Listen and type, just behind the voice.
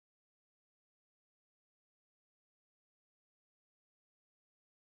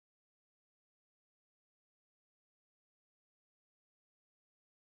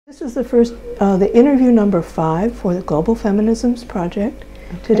This is the interview number 5 for the Global Feminisms Project.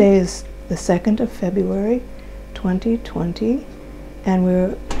 Okay. Today is the 2nd of February, 2020, and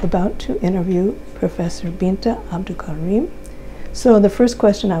we're about to interview Professor Binta Abdulkarim. So the first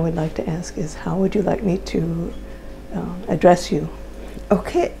question I would like to ask is, how would you like me to address you?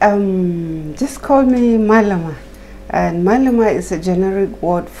 Okay, just call me Malama. And Malama is a generic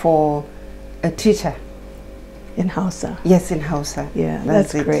word for a teacher. In Hausa? Yes, in Hausa. Yeah,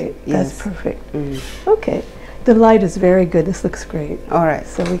 that's great. Yes. That's perfect. Okay, the light is very good. This looks great. All right.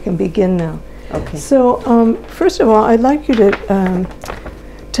 So we can begin now. Okay. So first of all, I'd like you to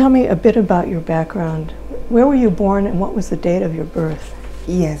tell me a bit about your background. Where were you born and what was the date of your birth?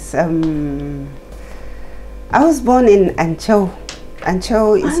 Yes, I was born in Anchau.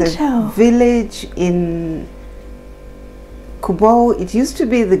 Anchau is a village in Kubau. It used to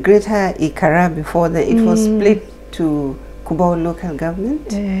be the Greater Ikara before that. It was split to Kubau local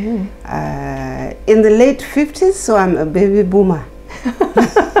government in the late 50s, so I'm a baby boomer.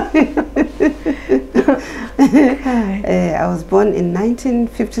 I was born in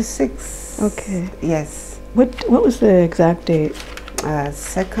 1956. Okay. Yes. What was the exact date?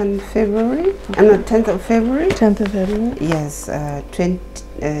 2nd February. Okay. No, 10th of February. 10th of February. Yes,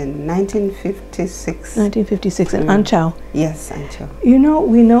 1956. 1956 in Anchau. Yes, Anchau. You know,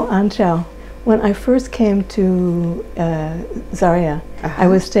 we know Anchau. When I first came to Zaria, I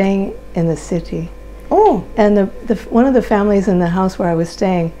was staying in the city. Oh. And one of the families in the house where I was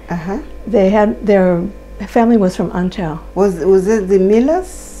staying, they had their family was from Anchau. Was it the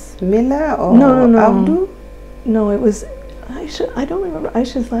Millers? Miller or no. Abdu? No, it was Aisha. I don't remember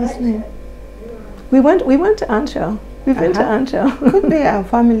Aisha's last name. We went to Anchau. We've been to Anchau. Could be our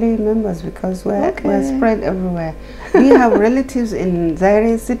family members because we're spread everywhere. We have relatives in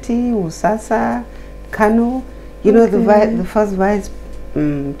Zaria City, Usasa, Kano. You know, the first vice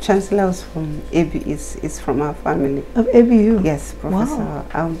chancellor was from is from our family. Of ABU? Yes, Professor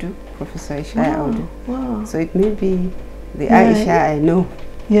Audu, Professor Aisha Audu. Wow. So it may be the Aisha I know.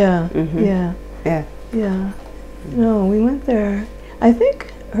 Yeah, yeah. No, we went there. I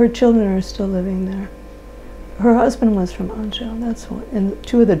think her children are still living there. Her husband was from Anchau, that's what, and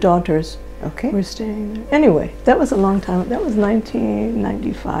 2 of the daughters were staying there. Anyway, that was a long time. That was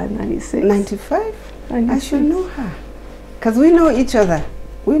 1995, 96. 95? 96. I should know her. Because we know each other.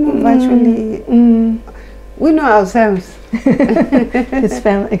 We know virtually, we know ourselves. It's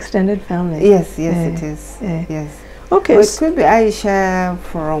extended family. Yes, it is. Yes. Okay. Well, it could be Aisha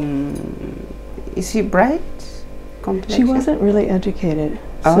from, is she bright? Complexion? She wasn't really educated,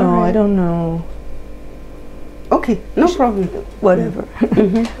 so I don't know. Okay, no problem. Whatever.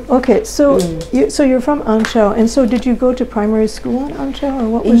 Okay, so you're from Anchau, and so did you go to primary school in Anchau, or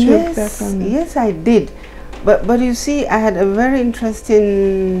what was your background? Yes, I did. But you see, I had a very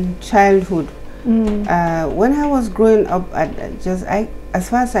interesting childhood. When I was growing up, as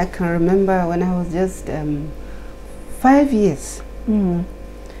far as I can remember, when I was just 5 years,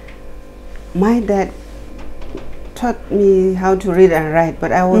 my dad taught me how to read and write,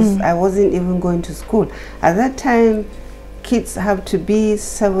 but I wasn't even going to school. At that time, kids have to be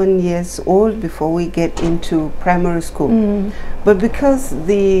 7 years old before we get into primary school. But because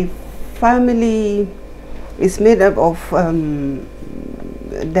the family is made up of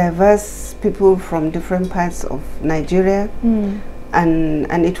diverse people from different parts of Nigeria,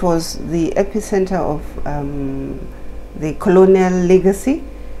 and it was the epicenter of the colonial legacy,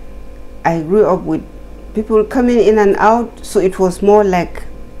 I grew up with people coming in and out, so it was more like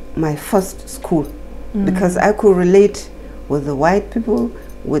my first school because I could relate with the white people,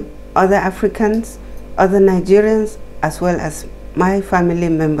 with other Africans, other Nigerians, as well as my family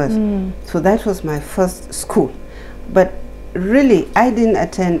members. So that was my first school. But really, I didn't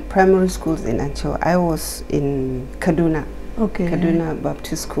attend primary schools in Anchau. I was in Kaduna. Kaduna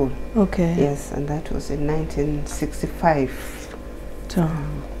Baptist School. Yes, and that was in 1965. So.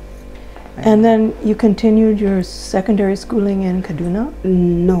 And then you continued your secondary schooling in Kaduna?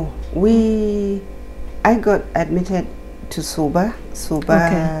 No, I got admitted to Soba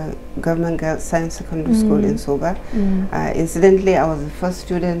Government Girls Science Secondary School in Soba. Incidentally, I was the first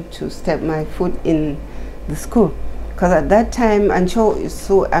student to step my foot in the school. Because at that time, Anchau is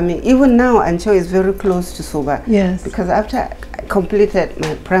so, I mean, even now, Anchau is very close to Soba. Yes. Because after I completed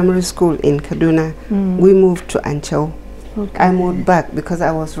my primary school in Kaduna, we moved to Anchau. I moved back because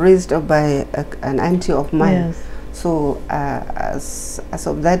I was raised up by an auntie of mine. So as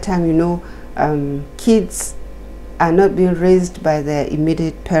of that time, you know, kids are not being raised by their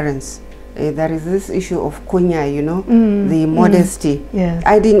immediate parents. There is this issue of kunya, you know, the modesty. Yes.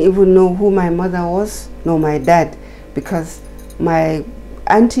 I didn't even know who my mother was, nor my dad, because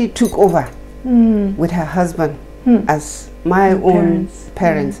auntie took over with her husband as my own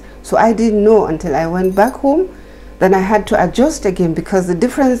parents. So I didn't know until I went back home. Then I had to adjust again, because the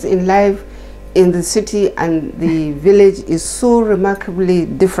difference in life in the city and the village is so remarkably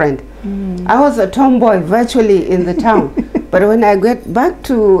different. I was a tomboy virtually in the town, but when I got back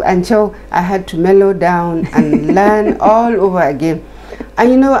to Anchau, I had to mellow down and learn all over again. And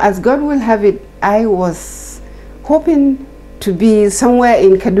you know, as God will have it, I was hoping to be somewhere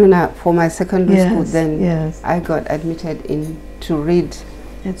in Kaduna for my secondary school. Then I got admitted in to read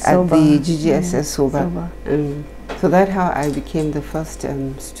at the GGSS Soba. So that's how I became the first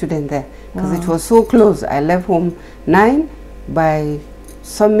student there, because it was so close. I left home 9, by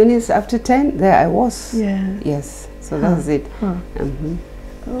some minutes after 10, there I was. Yes, so that's it.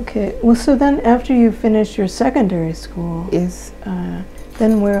 Okay, well, so then after you finished your secondary school,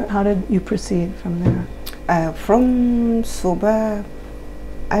 then how did you proceed from there? From Soba,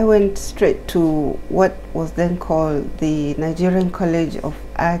 I went straight to what was then called the Nigerian College of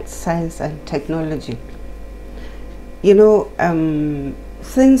Arts, Science and Technology. You know,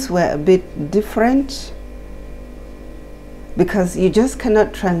 things were a bit different, because you just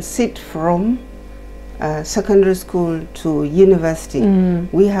cannot transit from secondary school to university.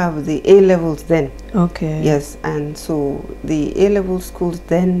 We have the A-levels then. Yes, and so the A-level schools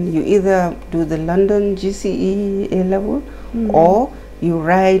then, you either do the London GCE A-level or you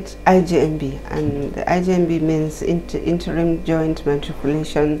write IJMB, and the IJMB means Interim Joint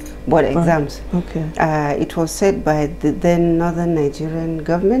Matriculation Board Exams. It was set by the then Northern Nigerian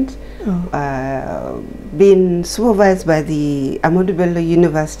government, being supervised by the Ahmadu Bello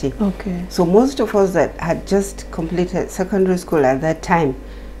University. So most of us that had just completed secondary school at that time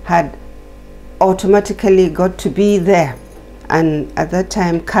had automatically got to be there. And at that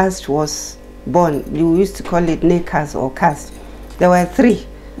time, caste was born. You used to call it NECAS or caste. There were 3,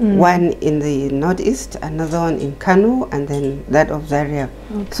 one in the northeast, another one in Kano, and then that of Zaria.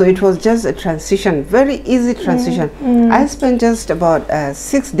 So it was just a transition, very easy transition. I spent just about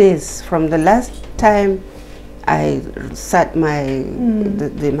 6 days from the last time I sat my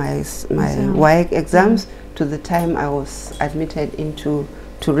WAEC exams to the time I was admitted into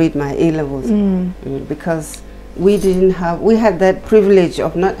to read my A-levels, because we had that privilege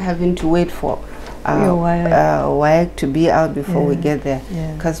of not having to wait for WAEC to be out before we get there,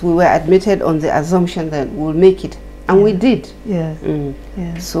 because we were admitted on the assumption that we'll make it, and we did.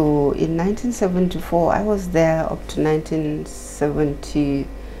 So in 1974, I was there up to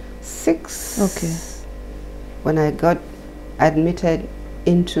 1976, when I got admitted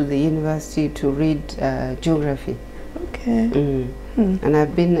into the university to read geography. And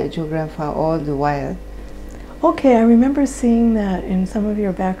I've been a geographer all the while. I remember seeing that in some of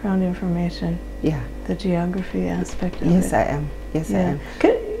your background information. The geography aspect of it. Yes, I am. Yes, I am.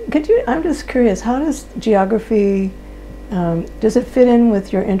 Could you, I'm just curious, how does geography, does it fit in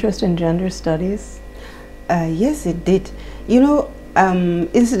with your interest in gender studies? Yes, it did. You know,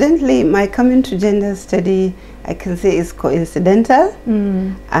 incidentally, my coming to gender study, I can say, is coincidental,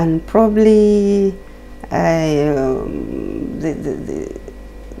 and probably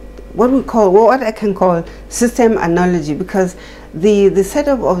what I can call system analogy, because the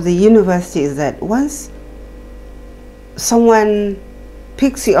setup of the university is that once someone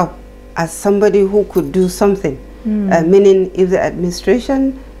picks you up as somebody who could do something, meaning if the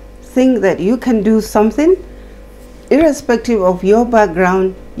administration think that you can do something, irrespective of your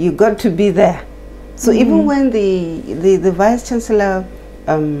background, you got to be there. So even when the Vice Chancellor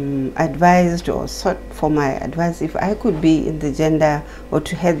advised or sought for my advice if I could be in the gender or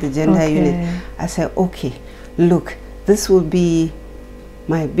to head the gender unit, I said, okay, look, this will be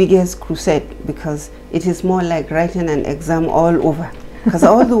my biggest crusade, because it is more like writing an exam all over. Because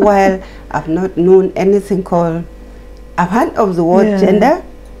all the while I've not known anything called, I've heard of the word gender,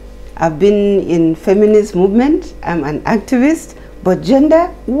 I've been in feminist movement, I'm an activist, but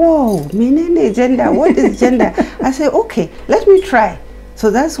gender, whoa, meaning gender, what is gender? I said, okay, let me try. So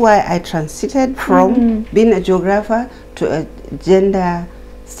that's why I transited from being a geographer to a gender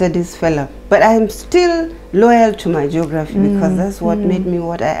studies fellow. But I'm still loyal to my geography, because that's what made me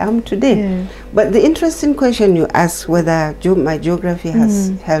what I am today. But the interesting question you asked, whether my geography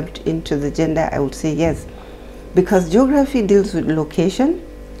has helped into the gender, I would say yes. Because geography deals with location,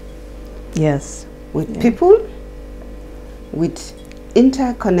 with people, with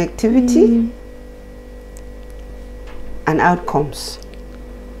interconnectivity, and outcomes.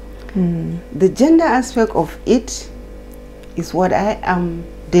 The gender aspect of it is what I am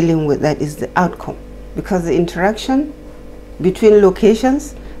dealing with, that is the outcome, because the interaction between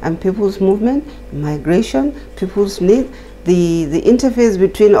locations and people's movement, migration, people's needs, the interface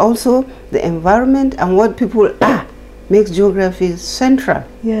between also the environment and what people are makes geography central.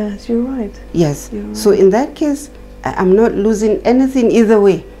 Yes, you're right. Yes. You're right. So in that case, I'm not losing anything either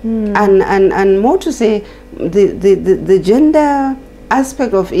way. And more to say, the gender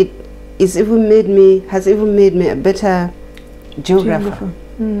aspect of it has even made me a better geographer.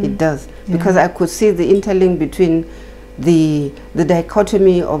 It does, because I could see the interlink between the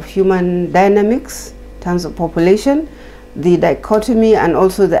dichotomy of human dynamics in terms of population, the dichotomy and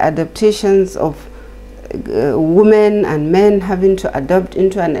also the adaptations of women and men having to adapt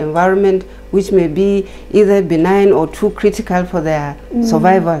into an environment which may be either benign or too critical for their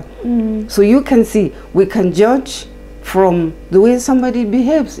survival. So you can see, we can judge from the way somebody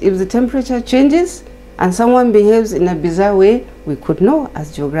behaves. If the temperature changes and someone behaves in a bizarre way, we could know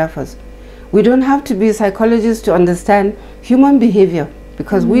as geographers. We don't have to be psychologists to understand human behavior,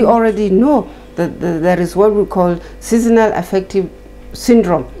 because we already know that there is what we call seasonal affective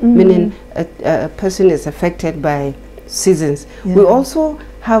syndrome, meaning a person is affected by seasons. We also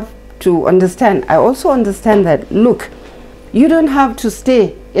have to understand, I also understand that, look, you don't have to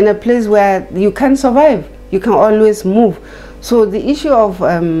stay in a place where you can survive. You can always move. So the issue of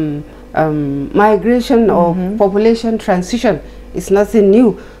migration or population transition is nothing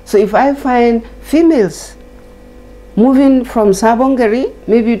new. So if I find females moving from Sabongari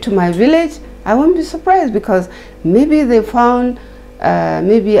maybe to my village, I won't be surprised, because maybe they found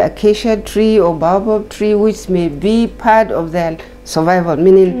maybe acacia tree or baobab tree which may be part of their survival,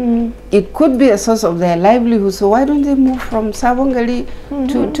 meaning it could be a source of their livelihood. So why don't they move from Sabongari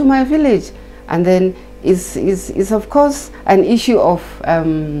to my village? And then is of course an issue of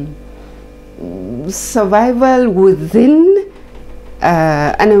survival within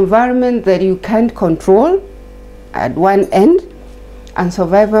an environment that you can't control at one end, and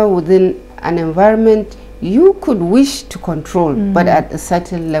survival within an environment you could wish to control, but at a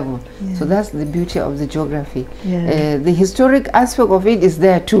certain level. So that's the beauty of the geography. The historic aspect of it is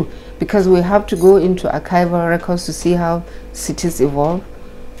there too, because we have to go into archival records to see how cities evolve,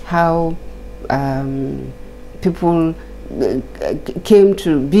 how people came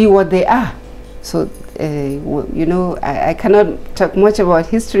to be what they are. So you know, I cannot talk much about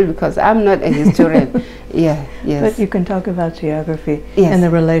history because I'm not a historian. But you can talk about geography and the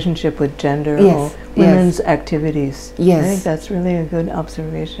relationship with gender or women's activities. I think that's really a good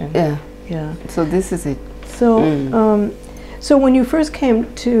observation. So this is it. So so when you first came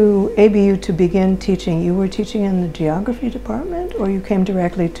to ABU to begin teaching, you were teaching in the geography department, or you came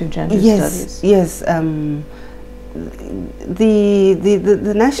directly to gender studies?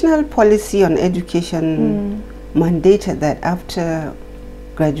 The national policy on education mandated that after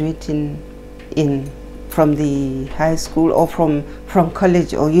graduating from the high school or from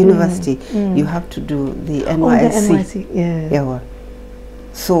college or university, you have to do the NYSC.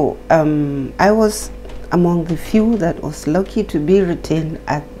 So I was among the few that was lucky to be retained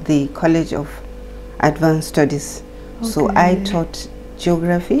at the College of Advanced Studies. So I taught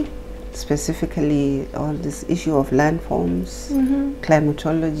geography, specifically all this issue of landforms,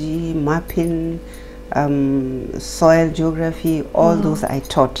 climatology, mapping, soil geography, all those I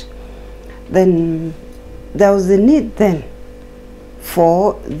taught. Then there was the need then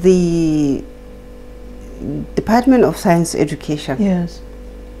for the Department of Science Education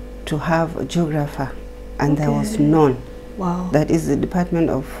to have a geographer, and there was none. That is the Department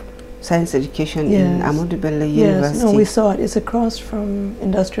of Science Education in Ahmadu Bello University. No, we saw it. It's across from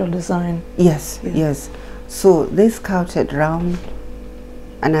industrial design. So they scouted round,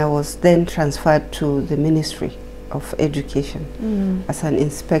 and I was then transferred to the Ministry of Education as an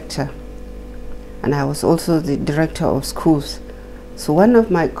inspector, and I was also the director of schools. So one of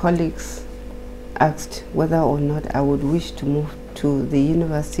my colleagues asked whether or not I would wish to move to the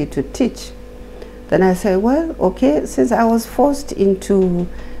university to teach. Then I said, well, okay, since I was forced into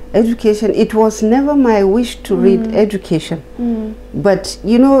education, it was never my wish to read education. But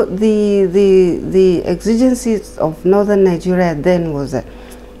you know, the exigencies of northern Nigeria then was that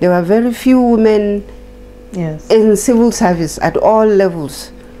there were very few women in civil service at all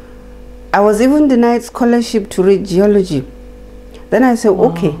levels. I was even denied scholarship to read geology. Then I said,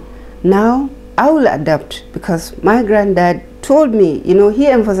 okay, now I will adapt, because my granddad told me, you know, he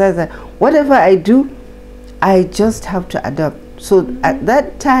emphasized that whatever I do, I just have to adapt. So at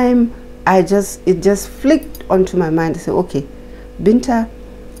that time, it just flicked onto my mind. I said, okay, Binta,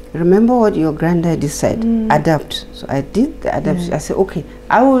 remember what your granddaddy said, adapt. So I did the adaptation. I said, okay,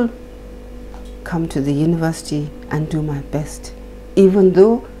 I will come to the university and do my best, even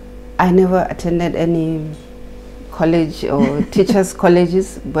though I never attended any college or teachers'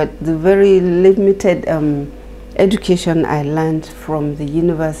 colleges, but the very limited education I learned from the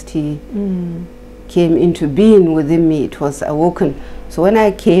university came into being within me. It was awoken. So when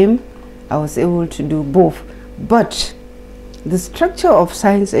I came, I was able to do both. But the structure of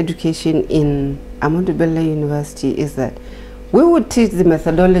science education in Ahmadu Bello University is that we would teach the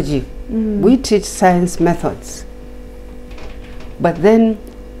methodology. We teach science methods. But then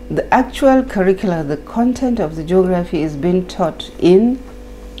the actual curricula, the content of the geography is being taught in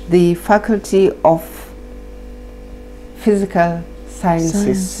the Faculty of Physical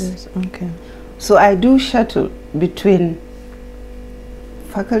Sciences. Okay. So I do shuttle between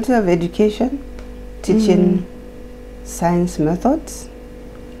Faculty of Education, teaching science methods,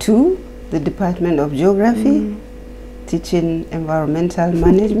 to the Department of Geography, teaching environmental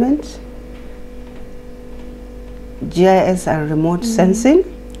management, GIS and remote sensing,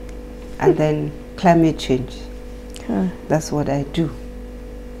 and then climate change. That's what I do.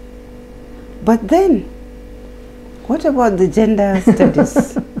 But then, what about the gender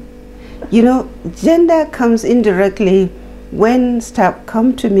studies? You know, gender comes indirectly when staff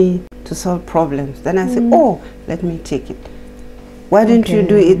come to me to solve problems. Then I say, oh, let me take it. Why don't you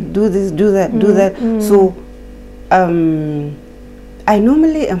do it, do this, do that, do that? So I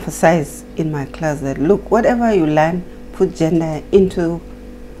normally emphasize in my class that, look, whatever you learn, put gender into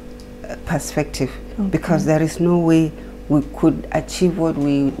perspective, because there is no way we could achieve what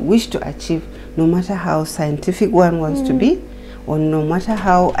we wish to achieve, no matter how scientific one wants to be, or no matter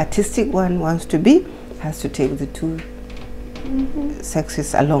how artistic one wants to be, has to take the two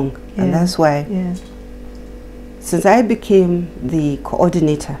sexes along. And that's why, since I became the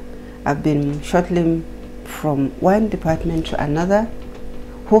coordinator, I've been shuttling from one department to another,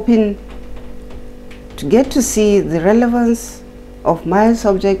 hoping to get to see the relevance of my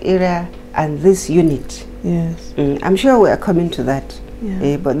subject area and this unit. Yes. I'm sure we are coming to that.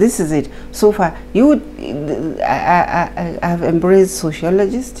 But this is it. So far, I have embraced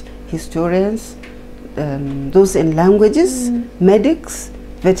sociologists, historians, those in languages, medics,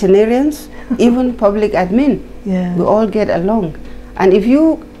 veterinarians, even public admin. We all get along. And if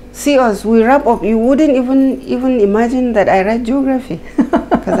you see us, we wrap up, you wouldn't even imagine that I write geography,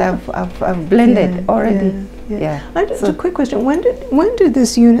 because I've blended already. Just a quick question. When did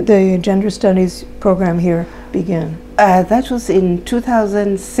this unit, the gender studies program here, begin? That was in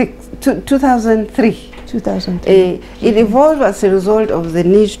 2003. 2003. It evolved as a result of the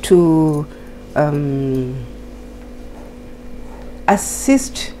need to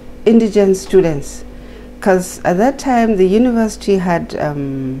assist indigent students, because at that time the university had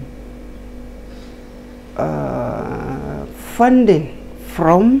funding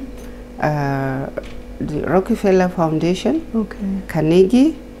from the Rockefeller Foundation,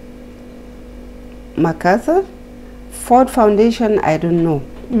 Carnegie, MacArthur, Ford Foundation, I don't know,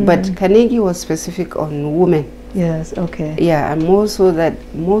 but Carnegie was specific on women. Yes, and more so that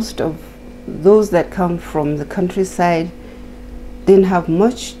most of those that come from the countryside didn't have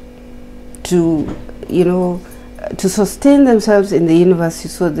much to, to sustain themselves in the university.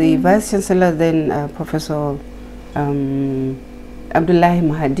 So the Vice Chancellor then, Professor Abdullahi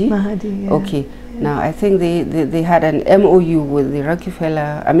Mahdi. Now I think they had an MOU with the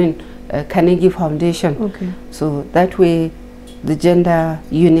Rockefeller, Carnegie Foundation. So that way the gender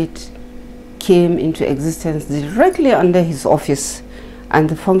unit came into existence directly under his office, and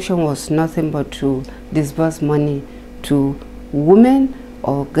the function was nothing but to disburse money to women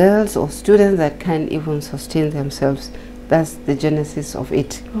or girls or students that can't even sustain themselves. That's the genesis of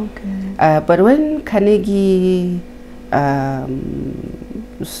it. But when Carnegie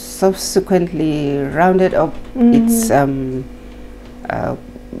subsequently rounded up its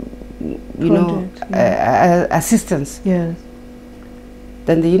assistance,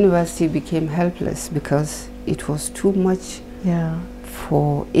 then the university became helpless, because it was too much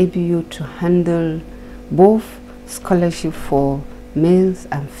for ABU to handle both scholarship for males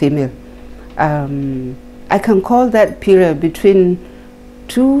and female. I can call that period between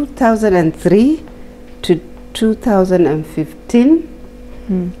 2003 to 2015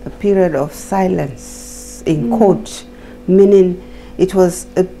 a period of silence, in quote, meaning it was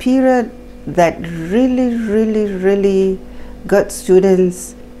a period that really got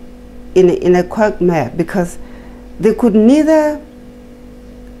students in a quagmire, because they could neither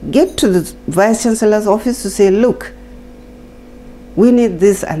get to the Vice Chancellor's office to say, look, we need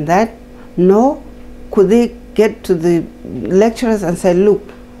this and that, nor could they get to the lecturers and say, look,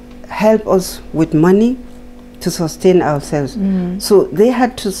 help us with money to sustain ourselves. So they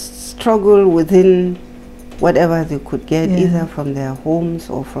had to struggle within whatever they could get, either from their homes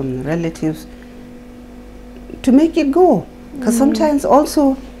or from relatives, to make it go. Because sometimes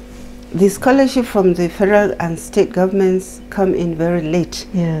also the scholarship from the federal and state governments come in very late.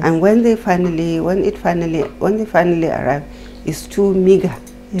 Yes. And when they finally arrive, it's too meager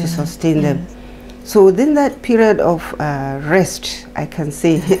to sustain them. So within that period of rest, I can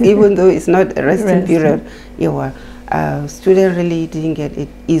say, even though it's not a resting period, students really didn't get it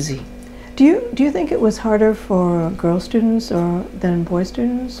easy. Do you think it was harder for girl students or than boy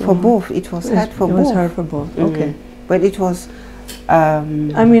students? For both. It was hard for both. It was hard for both. Okay. But it was. I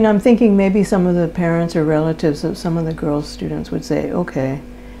mean, I'm thinking maybe some of the parents or relatives of some of the girl students would say, okay,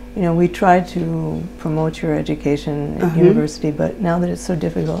 you know, we tried to promote your education at university, but now that it's so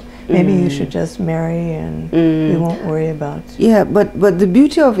difficult, maybe you should just marry and we won't worry about. Yeah, but the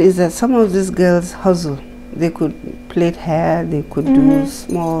beauty of it is that some of these girls hustle. They could plait hair, they could do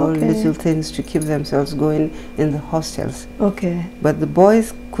small little things to keep themselves going in the hostels. Okay. But the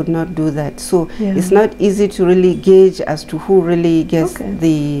boys could not do that. So it's not easy to really gauge as to who really gets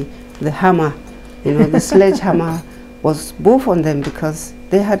the hammer. You know, the sledgehammer was both on them because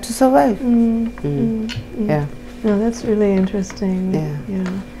they had to survive. Yeah. No, that's really interesting. Yeah.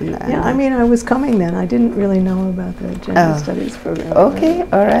 Yeah, I mean, I was coming then. I didn't really know about the gender studies program. Okay,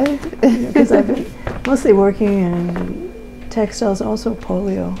 all right. Because I've been mostly working in textiles, also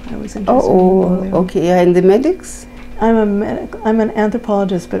polio. I was interested in polio. Okay. Yeah, and the medics? I'm an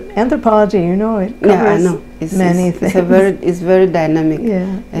anthropologist, but anthropology, you know, it covers many things. It's very dynamic.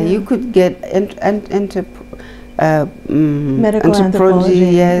 And you could get medical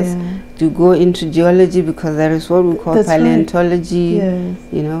anthropology, to go into geology, because there is what we call paleontology.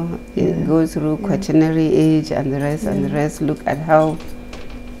 You know, it goes through Quaternary age and the rest, and the rest look at how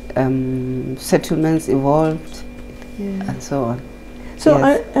settlements evolved and so on. So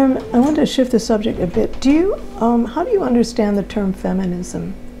I want to shift the subject a bit. Do you how do you understand the term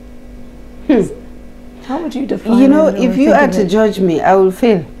feminism? How would you define it? You know, if you are to judge me, I will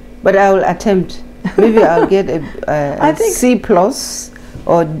fail, but I will attempt. Maybe I'll get a C plus.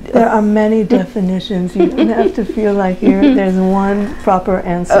 Or there are many definitions. You don't have to feel like there's one proper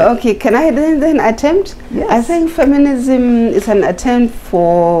answer. Okay, can I then attempt? Yes. I think feminism is an attempt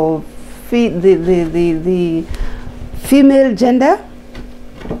for the female gender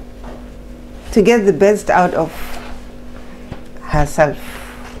to get the best out of herself.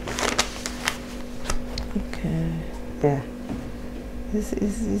 Okay. Yeah.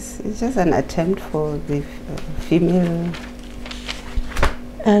 It's just an attempt for the female.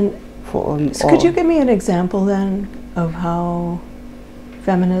 And so could you give me an example then of how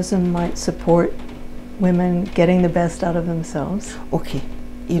feminism might support women getting the best out of themselves? Okay.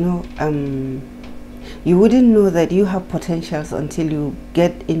 You know, you wouldn't know that you have potentials until you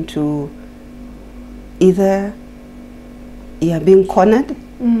get into either you are being cornered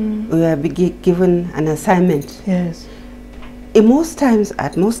or you are being given an assignment. Yes. At most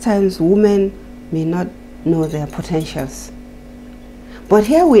times, women may not know their potentials. But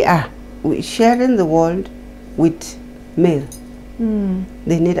here we are, we're sharing the world with male.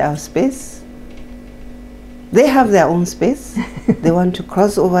 They need our space. They have their own space. They want to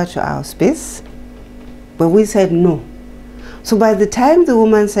cross over to our space. But we said no. So by the time the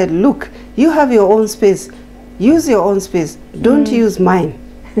woman said, look, you have your own space, use your own space, don't use mine.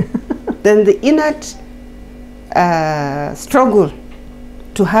 Then the innate struggle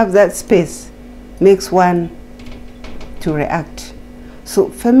to have that space makes one to react. So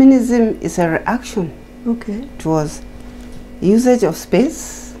feminism is a reaction towards usage of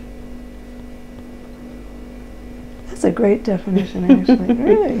space. That's a great definition, actually.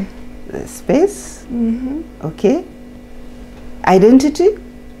 Really? Space, okay. Identity,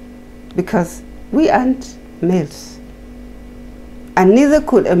 because we aren't males. And neither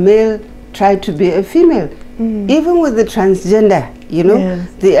could a male try to be a female. Even with the transgender, you know,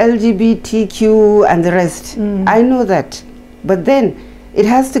 the LGBTQ and the rest. I know that. But then it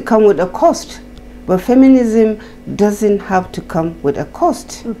has to come with a cost. But feminism doesn't have to come with a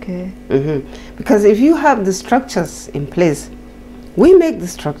cost. Okay. Because if you have the structures in place, we make the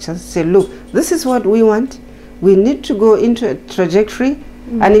structures, say, look, this is what we want. We need to go into a trajectory.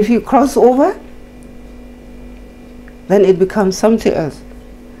 And if you cross over, then it becomes something else.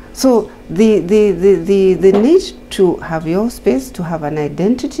 So the need to have your space, to have an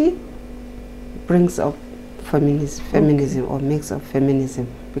identity, brings up feminism or makes up feminism,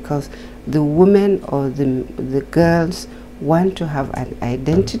 because the women or the girls want to have an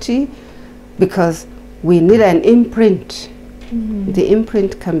identity, because we need an imprint. The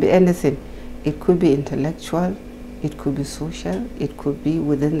imprint can be anything. It could be intellectual, it could be social, it could be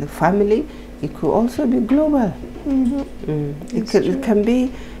within the family, it could also be global.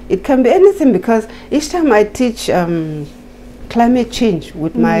 It can be anything, because each time I teach climate change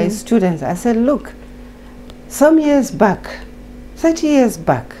with my students. I said, look, some years back, 30 years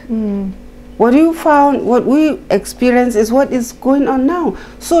back, what you found, what we experience is what is going on now.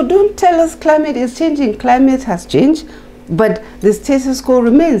 So don't tell us climate is changing. Climate has changed, but the status quo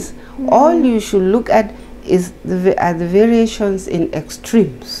remains. All you should look at is the variations in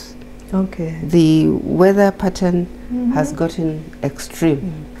extremes. Okay. The weather pattern has gotten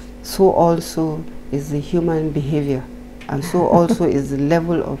extreme. So also is the human behavior, and so also is the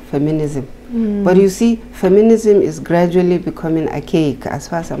level of feminism. But you see, feminism is gradually becoming archaic as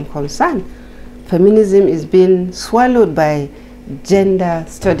far as I'm concerned. Feminism is being swallowed by gender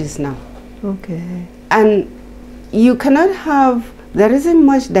studies now. Okay. And you cannot have, there isn't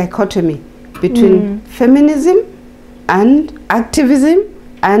much dichotomy between feminism and activism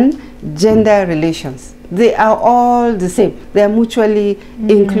and gender relations. They are all the same. They are mutually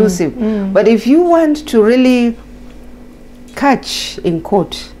inclusive. But if you want to really catch, in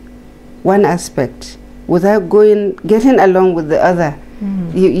quote, one aspect without getting along with the other,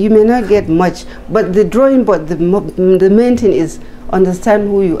 you may not get much. But the drawing board, the main thing is understand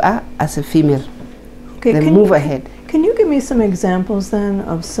who you are as a female. Okay, then move ahead. Can you give me some examples then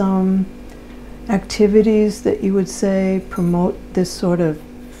of some activities that you would say promote this sort of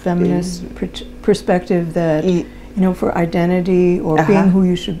feminist perspective that, you know, for identity or being who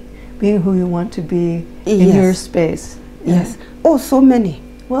you should, being who you want to be in your space? Yes. Oh, so many.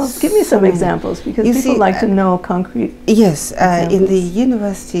 Well, give me some examples, because you people like to know concrete. Yes, in the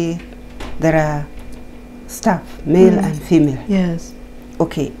university there are staff, male and female. Yes.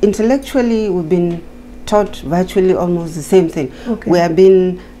 Okay, intellectually we've been taught virtually almost the same thing. Okay. We are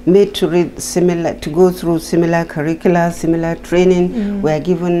being made to read similar, to go through similar curricula, similar training. We are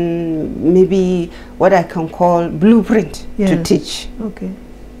given maybe what I can call blueprint to teach. Okay.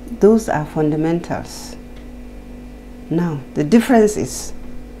 Those are fundamentals. Now, the difference is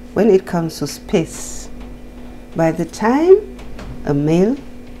when it comes to space. By the time a male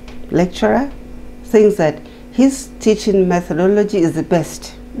lecturer thinks that his teaching methodology is the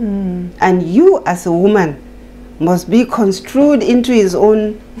best, and you as a woman must be construed into his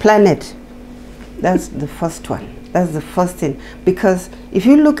own planet, that's the first one. That's the first thing. Because if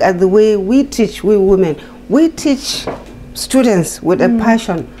you look at the way we teach, we women, we teach students with a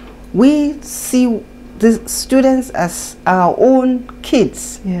passion. We see the students as our own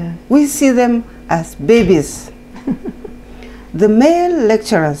kids. Yeah. We see them as babies. The male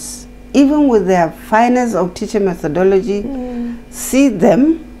lecturers, even with their finest of teaching methodology, see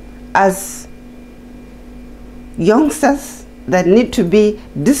them as youngsters that need to be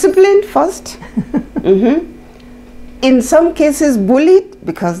disciplined first. In some cases bullied,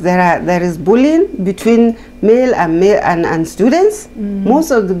 because there is bullying between male and students.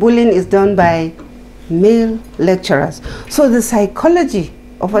 Most of the bullying is done by male lecturers. So the psychology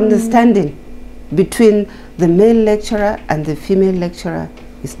of understanding between the male lecturer and the female lecturer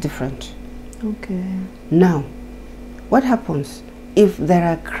is different. Okay. Now, what happens if there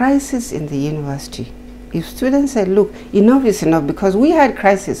are crises in the university? If students say, look, enough is enough, because we had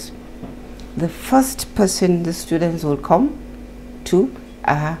crisis, the first person the students will come to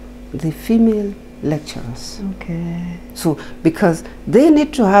are the female lecturers. Okay. So, because they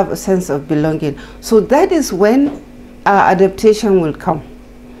need to have a sense of belonging. So that is when our adaptation will come.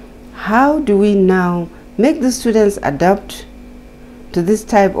 How do we now make the students adapt to this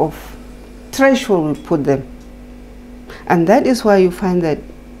type of threshold we put them? And that is why you find that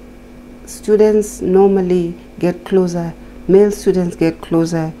students normally get closer, male students get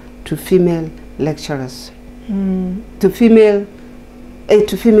closer to female lecturers, to female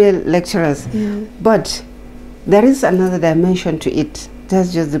lecturers. But there is another dimension to it.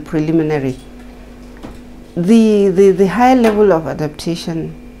 That's just the preliminary. The high level of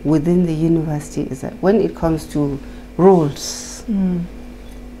adaptation within the university is that when it comes to roles,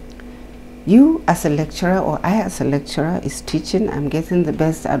 you as a lecturer or I as a lecturer is teaching, I'm getting the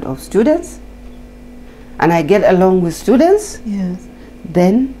best out of students, and I get along with students. Yes.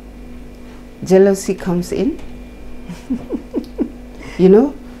 Then jealousy comes in. You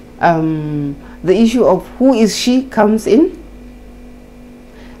know, the issue of who is she comes in.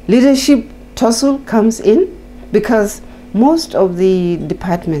 Leadership tussle comes in, because most of the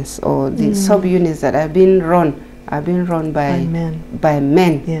departments or the subunits that are being run by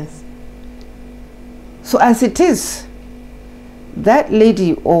men. Yes. So as it is, that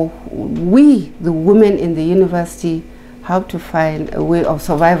lady or we, the women in the university, have to find a way of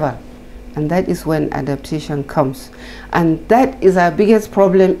survival. And that is when adaptation comes. And that is our biggest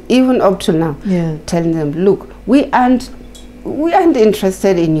problem even up to now. Yeah. Telling them, look, we aren't we aren't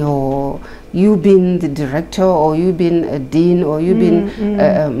interested in you being the director, or you being a dean, or you being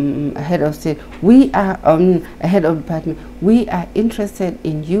a head of state. We are a head of department. We are interested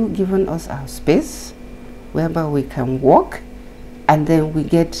in you giving us our space whereby we can work, and then we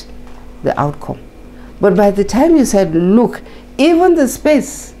get the outcome. But by the time you said, look, even the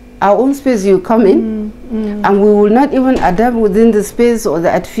space, our own space you come in, and we will not even adapt within the space or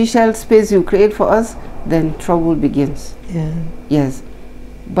the artificial space you create for us, then trouble begins. Yeah. Yes.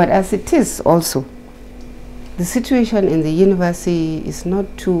 But as it is also, the situation in the university is not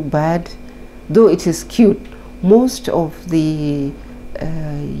too bad, though it is cute. Most of the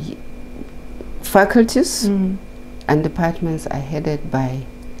faculties and departments are headed by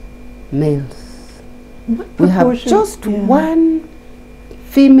males. We have just one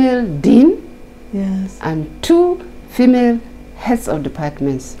female dean, yes, and 2 female heads of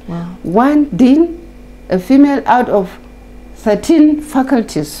departments. Wow. 1 dean, a female out of 13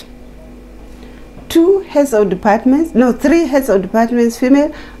 faculties. 2 heads of departments, no, 3 heads of departments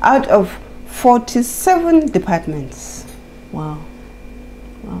female out of 47 departments. Wow.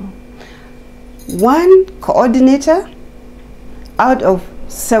 Wow. 1 coordinator out of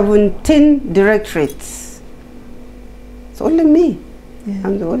 17 directorates. It's only me. Yeah.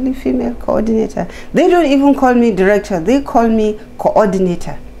 I'm the only female coordinator. They don't even call me director, they call me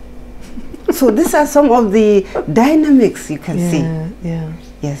coordinator. So these are some of the dynamics you can see. Yeah.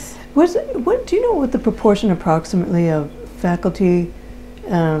 Yes. What do you know what the proportion approximately of faculty,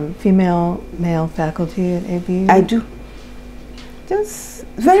 female, male faculty at ABU? I do. Just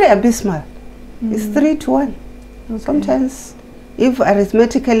very abysmal. It's 3 to 1. Okay. Sometimes, if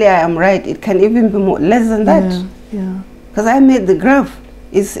arithmetically I am right, it can even be more, less than that. Yeah. Because I made the graph.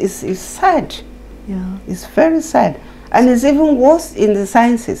 It's sad. Yeah. It's very sad. And it's even worse in the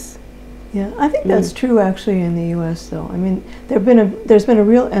sciences. Yeah, I think that's true actually in the U.S. though. I mean, there's been a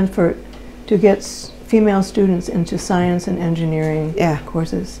real effort to get female students into science and engineering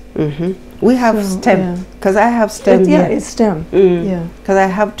courses. We have STEM, because I have STEM here. It's STEM. Yeah. Because I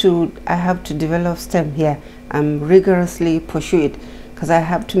have to develop STEM here. I'm rigorously pursue it, because I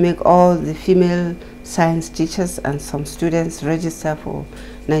have to make all the female science teachers and some students register for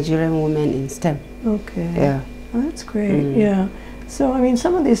Nigerian women in STEM. Okay. Yeah. Oh, that's great. Yeah. So, I mean,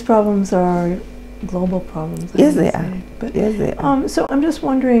 some of these problems are global problems. Yes, they are. But, yes, they are. So I'm just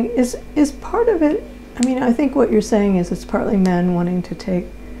wondering, is part of it, I mean, I think what you're saying is it's partly men wanting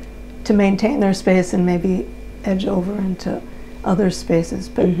to maintain their space and maybe edge over into other spaces.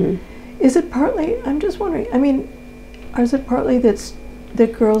 But is it partly, I'm just wondering, I mean, is it partly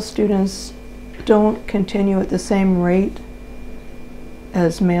that girl students don't continue at the same rate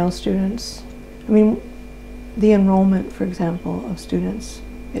as male students? I mean, the enrollment, for example, of students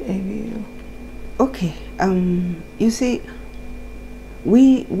at ABU. Okay, you see,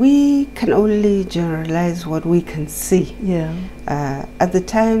 we can only generalize what we can see. Yeah. At the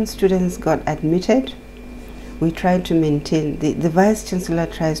time students got admitted, we tried to maintain, the Vice Chancellor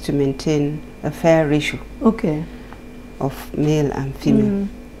tries to maintain a fair ratio of male and female.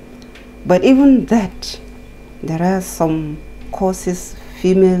 But even that, there are some courses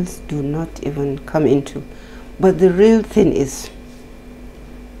females do not even come into. But the real thing is,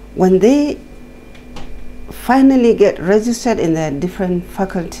 when they finally get registered in their different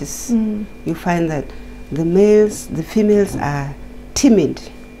faculties, you find that the females are timid.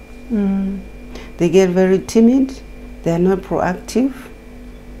 They get very timid, they are not proactive.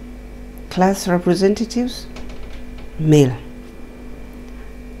 Class representatives, male.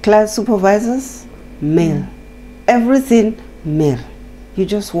 Class supervisors, male. Everything, male. You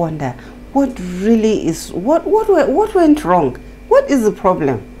just wonder, what really is, what went wrong? What is the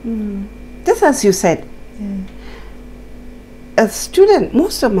problem? Just as you said, a student,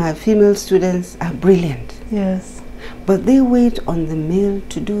 most of my female students are brilliant. Yes. But they wait on the male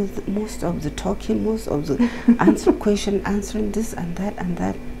to do most of the talking, most of the answering this and that and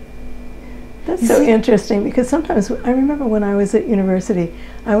that. That's so interesting, because sometimes, I remember when I was at university,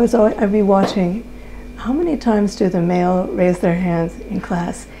 I'd be watching how many times do the male raise their hands in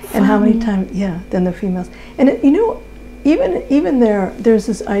class, and how many times, then the females. And you know, even there's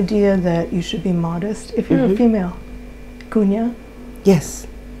this idea that you should be modest if you're a female. Kunya. Yes,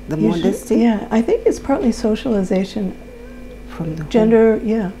 the modesty. I think it's partly socialization from the gender.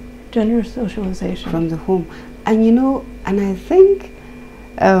 Home. Gender socialization from the home. And you know, and I think,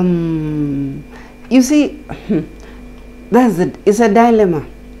 you see, it's a dilemma.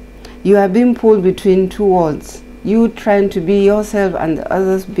 You are being pulled between two worlds. You trying to be yourself, and the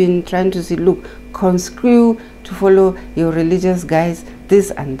others being trying to see, look, conscript to follow your religious guides, this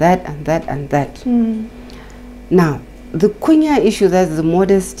and that and that and that. Now, the kunya issue, that's the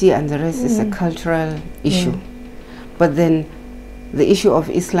modesty and the rest, is a cultural issue. But then the issue of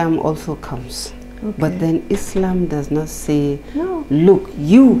Islam also comes. But then Islam does not say, look,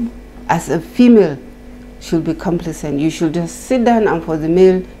 you as a female should be complacent. You should just sit down and for the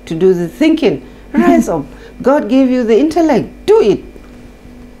male to do the thinking. Rise up. God gave you the intellect. Do it.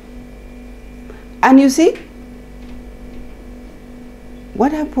 And you see,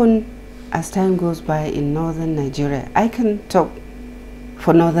 what happened as time goes by in northern Nigeria? I can talk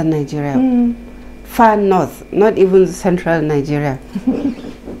for northern Nigeria, far north, not even central Nigeria.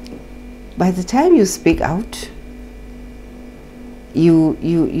 By the time you speak out,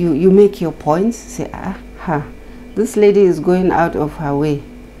 you make your points, say, this lady is going out of her way.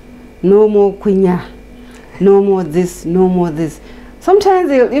 No more kunya, no more this, no more this. Sometimes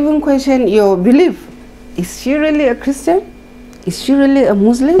they'll even question your belief. Is she really a Christian? Is she really a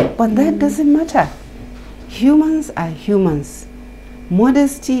Muslim? But that doesn't matter. Humans are humans.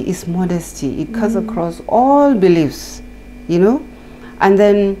 Modesty is modesty. It cuts across all beliefs, you know. And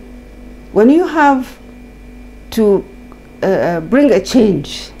then when you have to bring a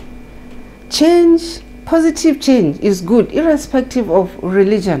change, positive change is good, irrespective of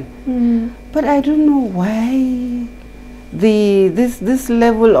religion. But I don't know why this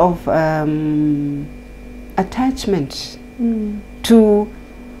level of attachment to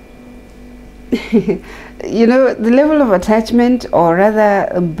you know, the level of attachment, or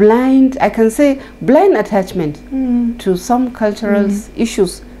rather blind, I can say blind attachment to some cultural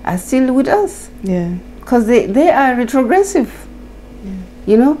issues are still with us. Because they are retrogressive.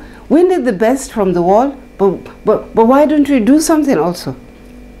 You know, we need the best from the world, but why don't we do something also?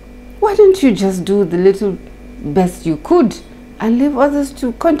 Why don't you just do the little best you could and leave others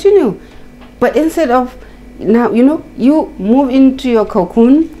to continue? But instead of, now, you know, you move into your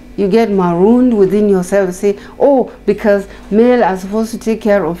cocoon, you get marooned within yourself, say, oh, because male are supposed to take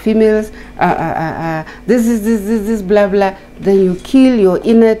care of females, this, blah, blah. Then you kill your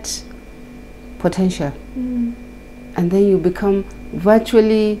innate potential. And then you become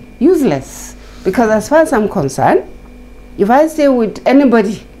virtually useless. Because as far as I'm concerned, if I stay with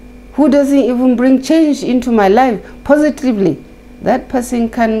anybody who doesn't even bring change into my life positively, that person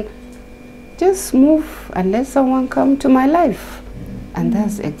can just move and let someone come to my life. And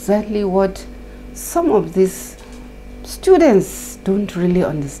that's exactly what some of these students don't really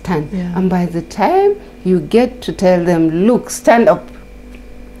understand. And by the time you get to tell them, look, stand up,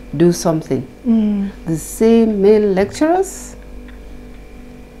 do something, the same male lecturers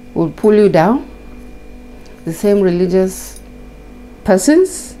will pull you down. The same religious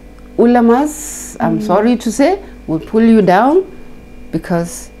persons, ulamas, I'm sorry to say, will pull you down,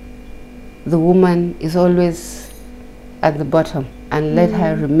 because the woman is always at the bottom, and let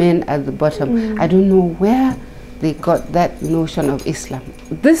her remain at the bottom. I don't know where they got that notion of Islam.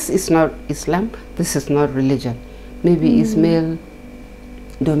 This is not Islam, this is not religion. Maybe it's male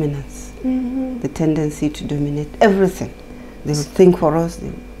dominance, the tendency to dominate everything. They will think for us, they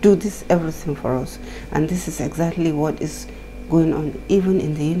will do this, everything for us. And this is exactly what is going on even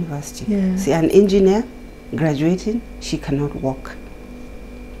in the university. See, an engineer graduating, she cannot walk.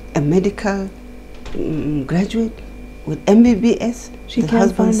 A medical graduate with MBBS, she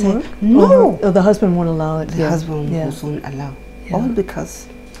can't find work? No! Oh, the husband won't allow it. The husband won't allow. All because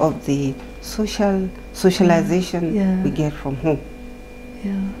of the socialization we get from home.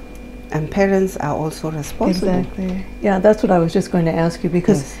 And parents are also responsible. Exactly. Yeah, that's what I was just going to ask you,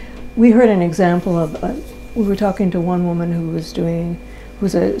 because we heard an example of, we were talking to one woman who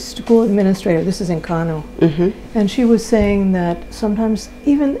was a school administrator, this is in Kano, and she was saying that sometimes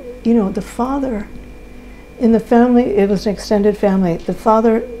even, you know, the father in the family, it was an extended family, the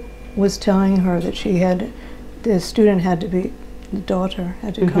father was telling her that the student had to be, the daughter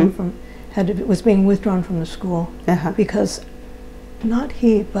had to come from, was being withdrawn from the school because not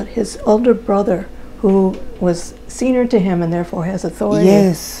he, but his older brother, who was senior to him and therefore has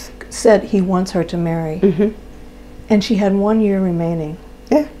authority, said he wants her to marry. And she had 1 year remaining.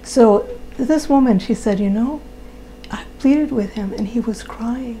 So this woman, she said, you know, I pleaded with him and he was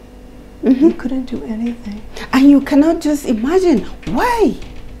crying. He couldn't do anything. And you cannot just imagine why.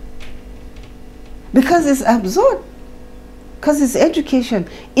 Because it's absurd. Because it's education.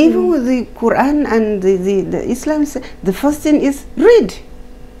 Even with the Quran and the Islam, the first thing is read.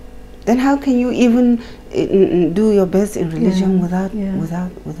 Then how can you even do your best in religion without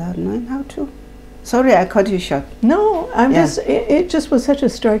knowing how to? Sorry, I cut you short. No, I'm just, it just was such a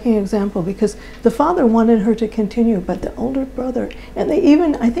striking example, because the father wanted her to continue, but the older brother, and they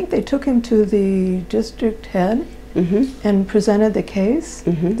even, I think they took him to the district head and presented the case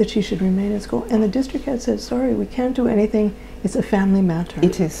that she should remain in school. And the district head said, sorry, we can't do anything. It's a family matter.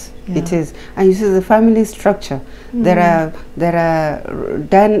 It is. Yeah. It is. And you see the family structure. There are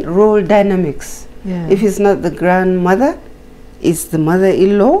role dynamics. Yeah. If it's not the grandmother, it's the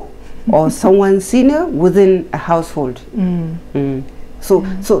mother-in-law or someone senior within a household. So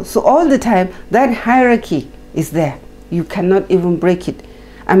all the time that hierarchy is there. You cannot even break it.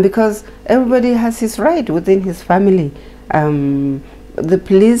 And because everybody has his right within his family, the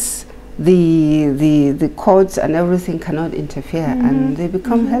police, the courts and everything cannot interfere, and they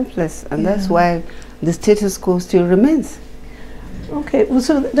become helpless, and that's why the status quo still remains. Okay, well,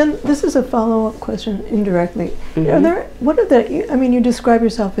 so then this is a follow-up question indirectly. What are the, I mean, you describe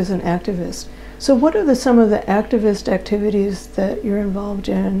yourself as an activist, so what are some of the activist activities that you're involved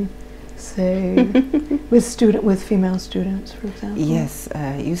in, say, with female students, for example? Yes,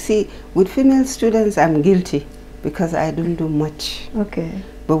 you see, with female students I'm guilty because I don't do much. Okay.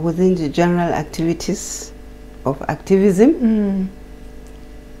 But within the general activities of activism,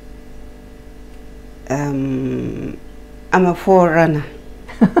 I'm a forerunner.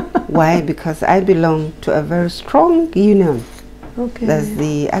 Why? Because I belong to a very strong union. Okay. That's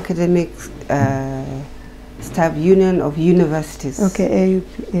the Academic Staff Union of Universities. Okay,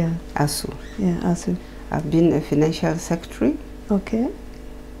 AUP, yeah. ASUU. Yeah, ASUU. I've been a financial secretary. Okay.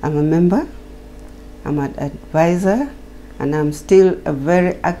 I'm a member. I'm an advisor. And I'm still a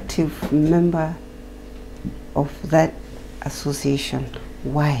very active member of that association.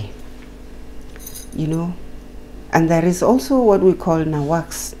 Why? You know, and there is also what we call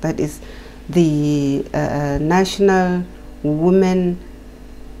NAWACS, that is the National Women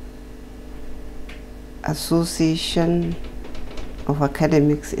Association of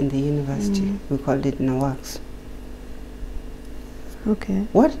Academics in the university. We call it NAWACS. Okay.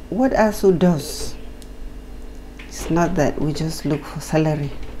 What ASUU does, it's not that we just look for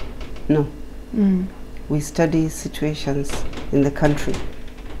salary. No. We study situations in the country.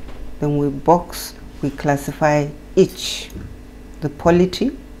 Then we box, we classify each. The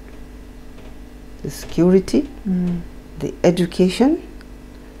polity, the security, the education,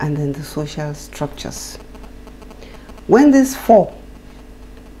 and then the social structures. When these four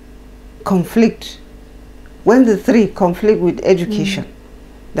conflict, when the three conflict with education,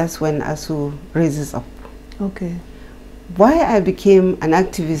 that's when ASUU raises up. Okay. Why I became an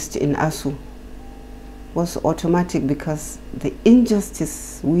activist in ASUU was automatic, because the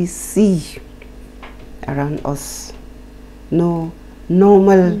injustice we see around us, no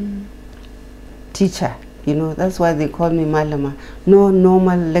normal teacher, you know, that's why they call me Malama, no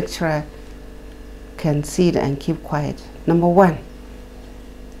normal lecturer can sit and keep quiet. Number one,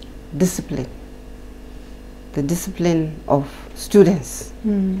 discipline. The discipline of students.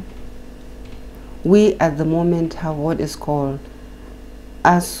 We at the moment have what is called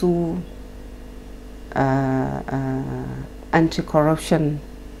ASUU anti-corruption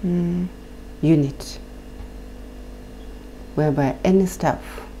unit, whereby any staff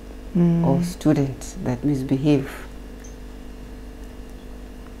or student that misbehave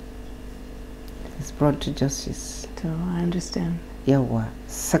is brought to justice. So I understand. Yeah.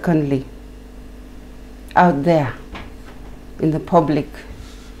 Secondly, out there in the public,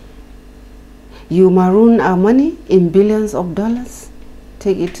 you maroon our money in billions of dollars,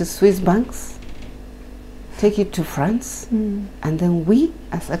 take it to Swiss banks, take it to France, and then we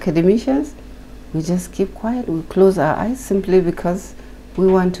as academicians, we just keep quiet, we close our eyes simply because we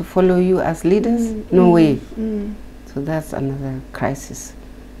want to follow you as leaders. No way. So that's another crisis.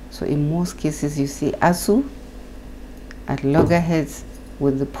 So in most cases you see ASUU at loggerheads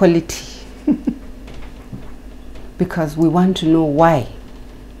with the polity because we want to know why.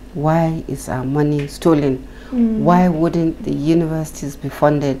 Why is our money stolen? Why wouldn't the universities be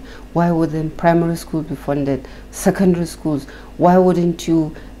funded? Why wouldn't primary schools be funded? Secondary schools? Why wouldn't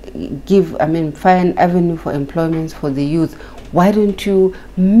you find avenue for employment for the youth? Why don't you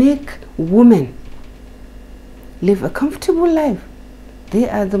make women live a comfortable life? They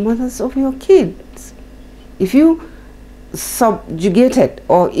are the mothers of your kids. If you subjugate it,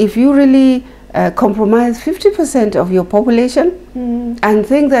 or if you really compromise 50% of your population and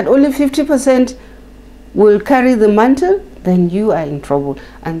think that only 50% will carry the mantle, then you are in trouble.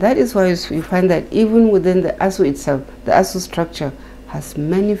 And that is why you find that even within the ASUU itself, the ASUU structure has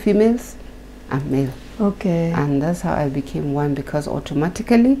many females and male. Okay. And that's how I became one, because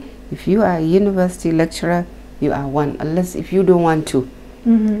automatically, if you are a university lecturer, you are one, unless if you don't want to.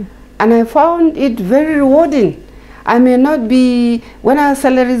 And I found it very rewarding. I may not be, when our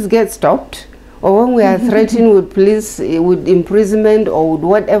salaries get stopped, or when we are threatened with police, with imprisonment or with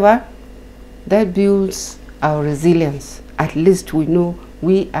whatever, that builds our resilience. At least we know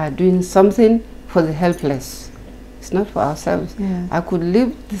we are doing something for the helpless. It's not for ourselves. Yeah. I could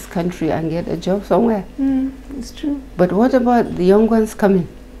leave this country and get a job somewhere. It's true. But what about the young ones coming?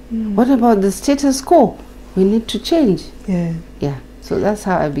 What about the status quo? We need to change. Yeah. Yeah. So that's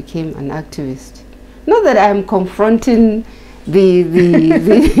how I became an activist. Not that I'm confronting the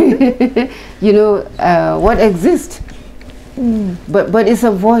you know, what exists, but it's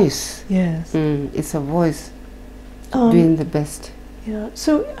a voice. Yes. It's a voice doing the best. Yeah.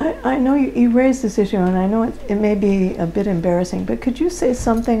 So I know you raised this issue, and I know it may be a bit embarrassing, but could you say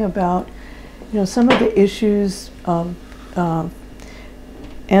something about, you know, some of the issues of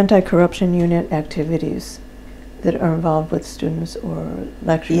anti-corruption unit activities that are involved with students or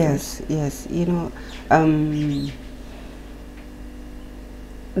lecturers? Yes, yes. You know,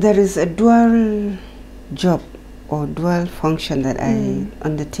 there is a dual job or dual function that I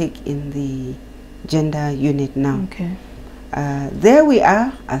undertake in the gender unit now. Okay. There we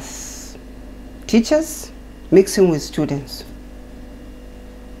are as teachers mixing with students.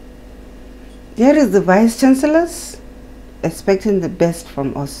 There is the vice chancellors expecting the best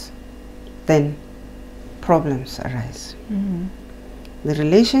from us. Then problems arise. The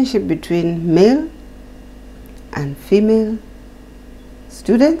relationship between male and female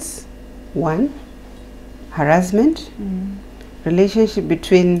students, one, harassment. Relationship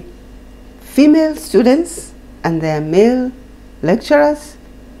between female students and their male lecturers,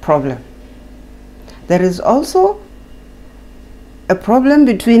 problem. There is also a problem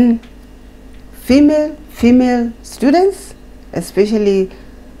between female students, especially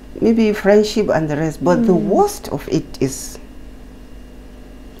maybe friendship and the rest, but the worst of it is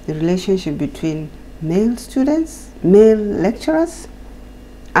the relationship between male students, male lecturers,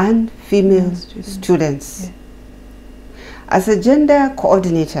 and female students. Yeah. As a gender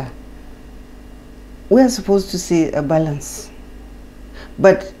coordinator, we are supposed to see a balance.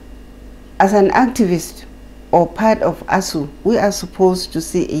 But as an activist or part of ASUU, we are supposed to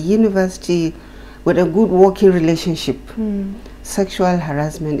see a university with a good working relationship. Sexual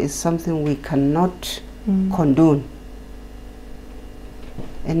harassment is something we cannot condone.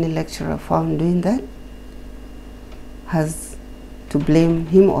 Any lecturer found doing that has to blame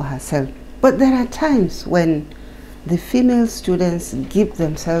him or herself. But there are times when the female students give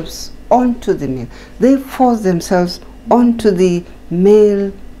themselves onto the male. They force themselves onto the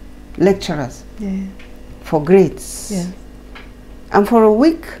male lecturers for grades. Yeah. And for a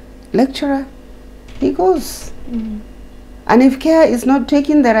week, lecturer, he goes. And if care is not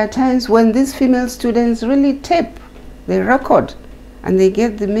taken, there are times when these female students really tape, they record, and they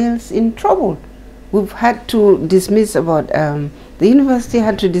get the males in trouble. We've had to dismiss about, the university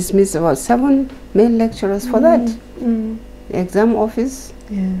had to dismiss about 7 male lecturers for that. The exam office,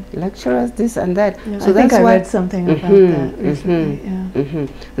 lecturers, this and that. Yeah, so I think I read something about that recently. And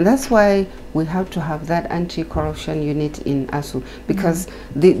that's why we have to have that anti-corruption unit in ASUU, because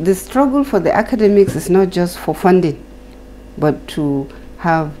the struggle for the academics is not just for funding, but to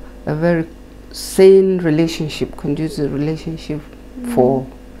have a very sane relationship, conducive relationship for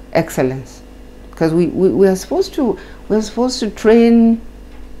excellence. Because we are supposed to train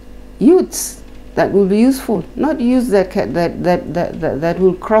youths that will be useful, not youths that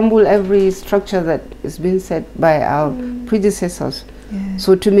will crumble every structure that is being set by our predecessors.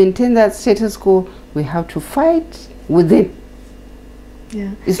 So to maintain that status quo, we have to fight within.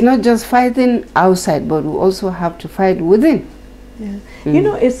 It's not just fighting outside, but we also have to fight within. You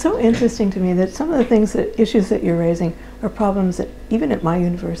know, it's so interesting to me that some of the things, issues that you're raising are problems that even at my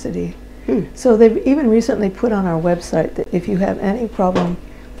university. So they've even recently put on our website that if you have any problem,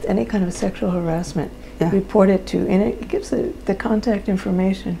 any kind of sexual harassment, report it to, and it gives the contact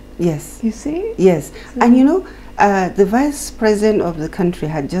information. Yes. You see? Yes. So and you know, the vice president of the country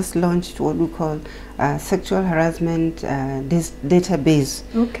had just launched what we call sexual harassment database.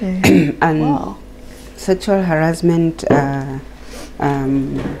 Okay. And sexual harassment, I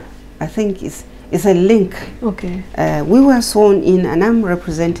think it's a link. Okay. We were sworn in, and I'm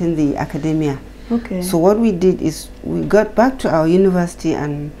representing the academia. Okay. So what we did is we got back to our university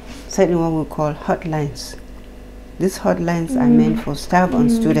and set in what we call hotlines. These hotlines are meant for staff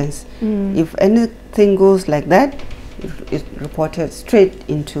and students. If anything goes like that, it's reported straight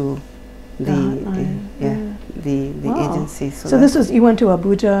into the agency. So this was, you went to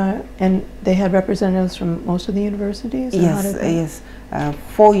Abuja and they had representatives from most of the universities? Yes,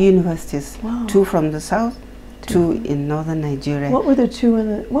 4 universities, 2 from the south, 2 in northern Nigeria. What were the 2 in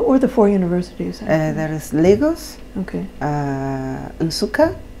the, what were the 4 universities? There is Lagos,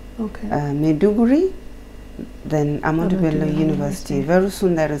 Nsukka, Maiduguri, then Ahmadu Bello University. Very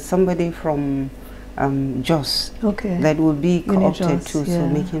soon there is somebody from JOS. Okay. That will be co-opted too, yeah. so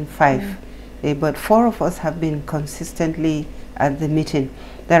making 5. But 4 of us have been consistently at the meeting.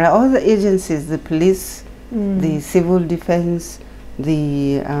 There are other agencies, the police, the civil defense,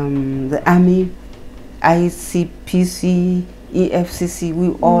 the army, ICPC, EFCC, we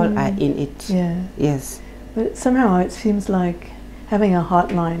all are in it. Yeah. Yes. But somehow it seems like having a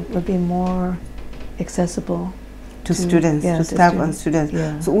hotline would be more accessible to students, to staff and students.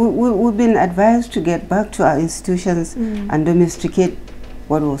 Yeah. So we've been advised to get back to our institutions and domesticate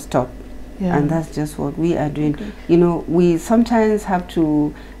what was taught. Yeah. And that's just what we are doing. Okay. You know, we sometimes have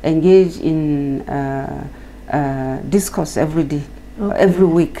to engage in discourse every day, every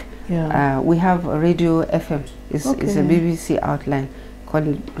week. Yeah. We have a radio FM. It's a BBC outline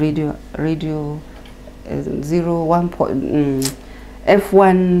called radio 01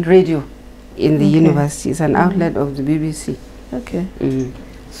 F1 radio in the university. It's an outlet of the BBC. Okay.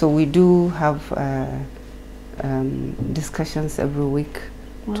 So we do have discussions every week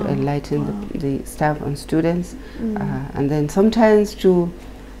to enlighten the staff and students, and then sometimes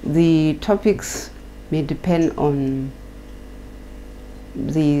the topics may depend on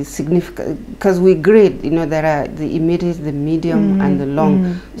the significant, because we grade, you know, there are the immediate, the medium and the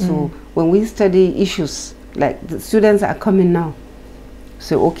long. So when we study issues, like the students are coming now,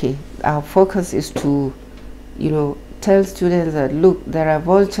 so okay, our focus is to, you know, tell students that look, there are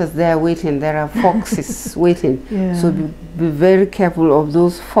vultures there waiting, there are foxes waiting. So be very careful of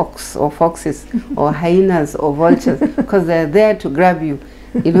those foxes or hyenas or vultures, because they're there to grab you,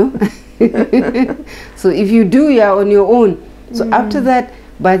 you know. So if you do, you're on your own. So after that,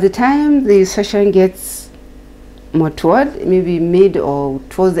 by the time the session gets matured, maybe mid or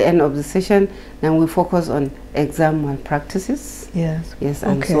towards the end of the session, then we focus on exam malpractices. Yes,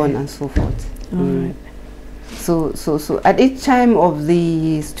 and so on and so forth. All right. So at each time of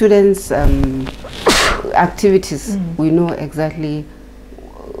the students' activities, we know exactly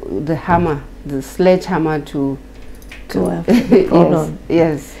the hammer, the sledgehammer to go after.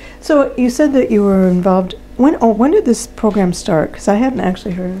 Yes. So you said that you were involved. When did this program start? Because I hadn't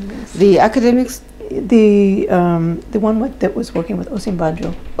actually heard of this. The academics. The one that was working with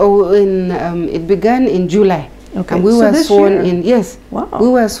Osinbajo. Oh, it began in July. Okay. And we were sworn in. Yes. Wow. We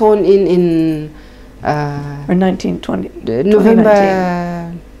were sworn in. Or 1920.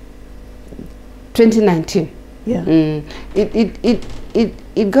 November 2019. Yeah.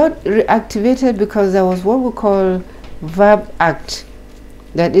 It got reactivated because there was what we call VAB Act,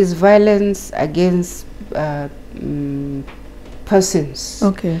 that is violence against persons.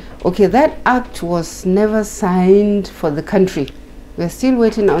 Okay. Okay, that act was never signed for the country. We're still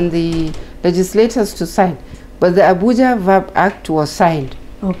waiting on the legislators to sign, but the Abuja VAB Act was signed.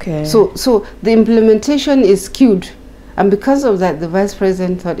 Okay. So the implementation is skewed, and because of that, the Vice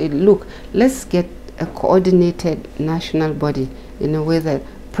President thought, look, let's get a coordinated national body in a way that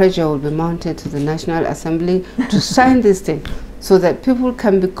pressure will be mounted to the National Assembly to sign this thing, so that people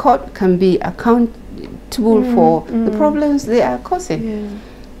can be caught, can be accountable for the problems they are causing. Yeah.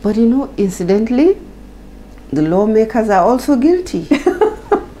 But you know, incidentally, the lawmakers are also guilty.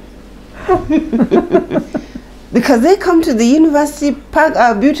 Because they come to the university, pack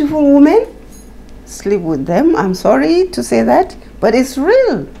our beautiful women, sleep with them. I'm sorry to say that, but it's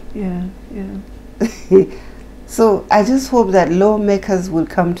real. Yeah, yeah. So I just hope that lawmakers will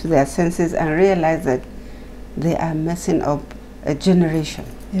come to their senses and realize that they are messing up a generation.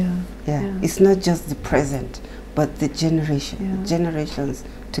 Yeah. It's not just the present, but the generations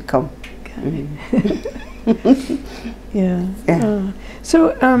to come. Yeah.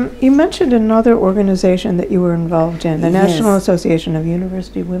 So you mentioned another organization that you were involved in, the National Association of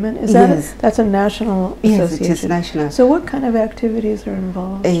University Women. Is that that's a national association? Yes, it is national. So what kind of activities are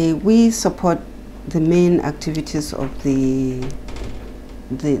involved? We support the main activities of the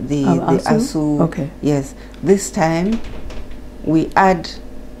ASUU. Okay. Yes. This time we add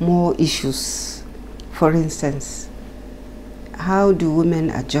more issues. For instance, how do women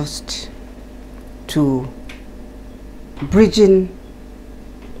adjust to bridging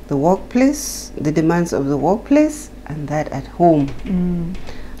the workplace, the demands of the workplace, and that at home?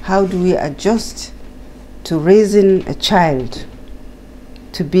 How do we adjust to raising a child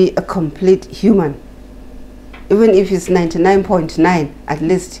to be a complete human? Even if it's 99.9, at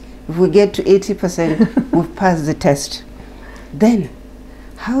least if we get to 80%, we've passed the test. Then,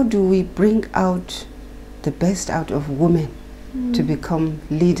 how do we bring out the best out of women to become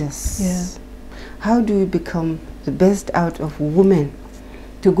leaders? Yeah. How do we become the best out of women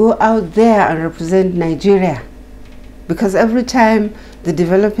to go out there and represent Nigeria? Because every time the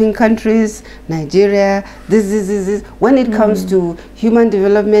developing countries, Nigeria, this. When it comes to Human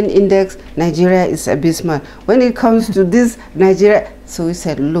Development Index, Nigeria is abysmal. When it comes to this, Nigeria, so we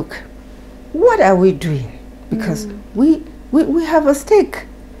said, look, what are we doing? Because we have a stake.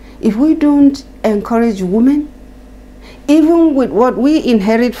 If we don't encourage women, even with what we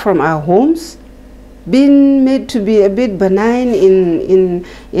inherit from our homes, being made to be a bit benign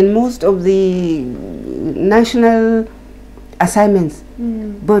in most of the national assignments,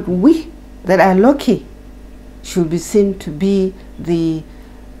 but we that are lucky should be seen to be the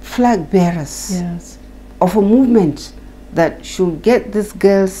flag bearers of a movement that should get these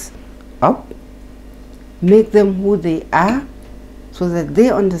girls up, make them who they are, so that they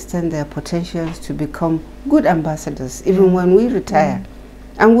understand their potentials to become good ambassadors even when we retire.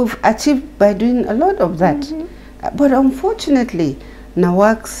 And we've achieved by doing a lot of that. But unfortunately,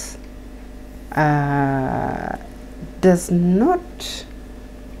 NAWACS does not,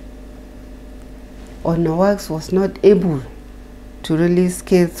 or NAWACS was not able to really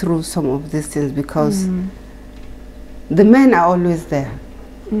scale through some of these things, because the men are always there.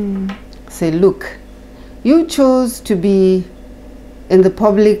 Say, look, you chose to be in the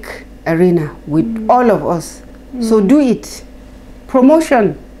public arena with all of us, so do it.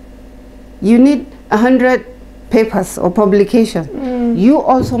 Promotion, you need 100 papers or publications. You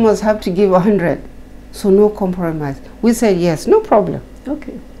also must have to give 100, so no compromise. We said yes, no problem.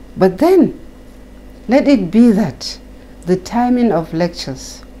 Okay. But then, let it be that the timing of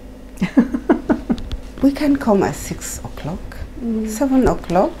lectures, we can come at 6 o'clock, 7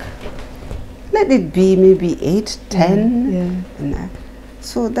 o'clock. Let it be maybe 8, 10.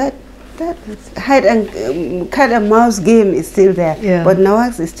 So that hide and cat and mouse game is still there, but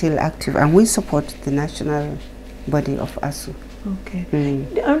NAWACS is still active, and we support the national body of ASUU. Okay.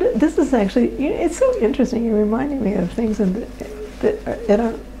 This is actually, it's so interesting. You're reminding me of things that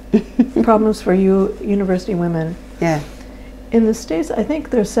are problems for you university women. Yeah. In the States, I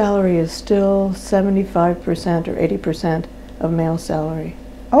think their salary is still 75% or 80% of male salary.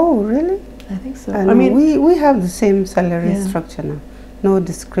 Oh, really? I think so. I mean, we have the same salary structure now. No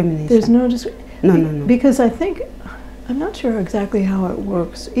discrimination. There's no No. Because I think, I'm not sure exactly how it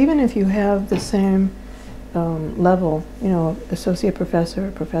works. Even if you have the same level, associate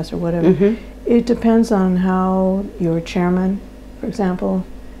professor, whatever, it depends on how your chairman, for example,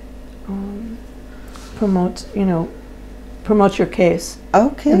 promotes your case.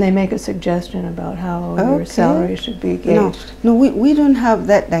 Okay. And they make a suggestion about how your salary should be gauged. No, we don't have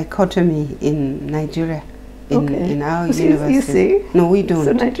that dichotomy in Nigeria. In our university. You see? No, we don't.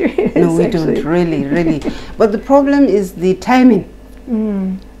 So Nigeria no, we don't, really. But the problem is the timing.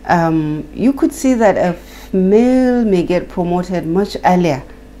 You could see that a male may get promoted much earlier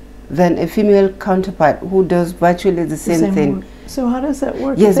than a female counterpart who does virtually the same thing. Work. So how does that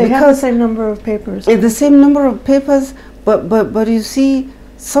work? Yes, they have the same number of papers. It's the same number of papers, but you see,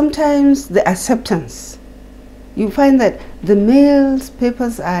 sometimes the acceptance. You find that the male's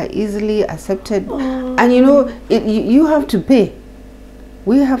papers are easily accepted, and you have to pay.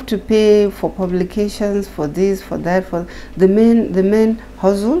 We have to pay for publications, for this, for that. For the men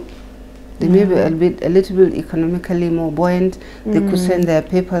hustle. They may be a little bit economically more buoyant. They could send their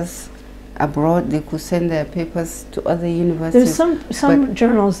papers abroad. They could send their papers to other universities. There's some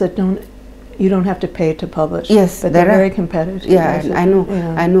journals that you don't have to pay to publish. Yes, but they're very competitive. Yeah, I know.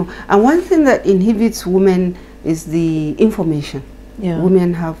 And one thing that inhibits women is the information.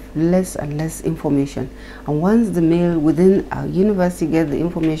 Women have less and less information, and once the male within our university get the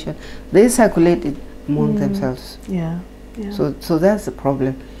information, they circulate it among themselves. So that's the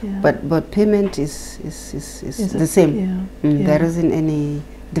problem. But payment is the same. There isn't any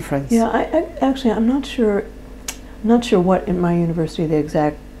difference. I'm not sure what in my university the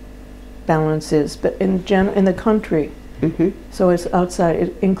exact balance is, but in the country, so it's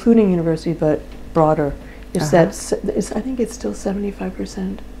outside, including university, but broader. I think it's still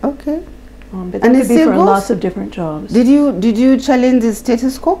 75%. Okay. But that could be for lots of different jobs. Did you challenge the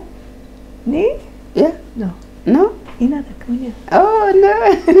status quo? Me? Yeah. No. No? Oh no.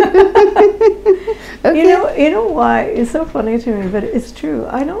 Okay. You know why? It's so funny to me, but it's true.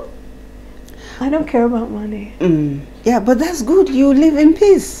 I don't care about money. Yeah, but that's good. You live in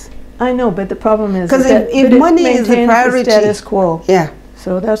peace. I know, but the problem is because if money is a priority, the status quo. Yeah.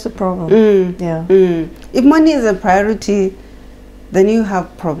 So that's the problem. If money is a priority, then you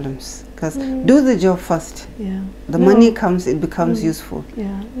have problems. Because do the job first. The money comes, it becomes useful.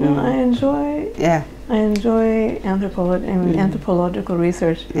 I enjoy. I enjoy anthropological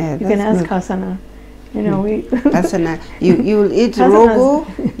research. You can ask Hasana. You know, we. That's you will eat rogo.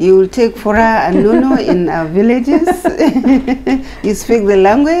 You will take fura and nuno in our villages. You speak the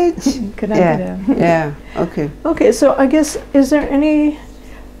language. Yeah. Okay. Okay. So I guess,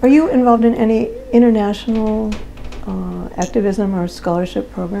 are you involved in any international activism or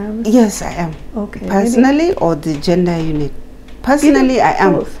scholarship programs? Yes, I am. Okay. Personally, or the gender unit. Personally, I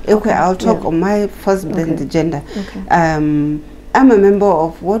am. Okay, I'll talk on my first, then the gender. Okay. I'm a member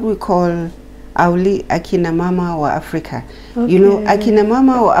of what we call Auli Akina Mama or Africa. Okay. You know, Akina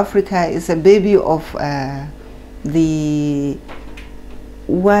Mama or Africa is a baby of the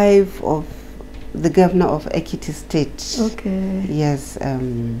wife of the governor of Kaduna State. Okay. Yes,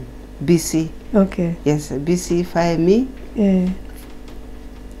 BC. Okay. Yes, BC Fahimi. Yeah.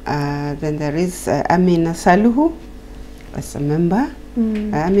 Then there is Amina Saluhu as a member.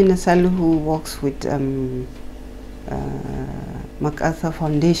 Amina Saluhu works with MacArthur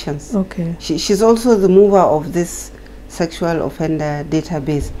Foundations. Okay. She's also the mover of this sexual offender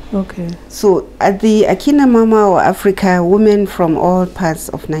database. Okay. So at the Akina Mama or Africa, women from all parts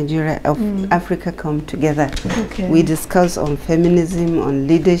of Nigeria, Africa come together. Okay. We discuss on feminism, on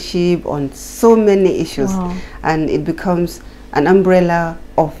leadership, on so many issues. Wow. And it becomes an umbrella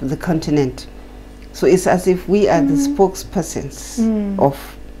of the continent. So it's as if we are the spokespersons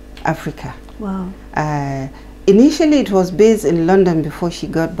of Africa. Wow. Initially, it was based in London before she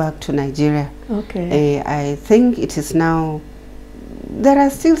got back to Nigeria. Okay. I think it is now, there are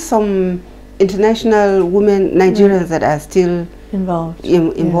still some international women, Nigerians that are still involved.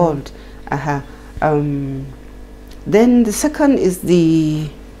 Involved. Yeah. Then the second is the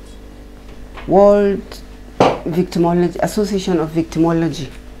World Association of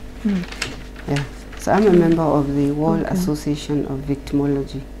Victimology. Yeah. So I'm a member of the World Association of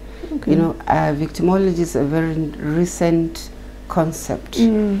Victimology. Okay. You know, victimology is a very recent concept.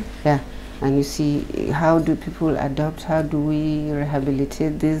 Yeah. And you see, how do people adopt? How do we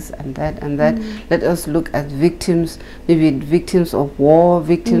rehabilitate this and that and that? Let us look at victims, maybe victims of war,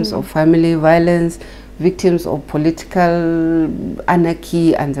 victims of family violence, victims of political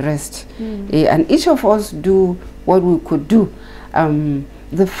anarchy and the rest. And each of us do what we could do.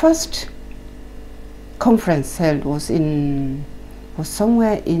 The first conference held was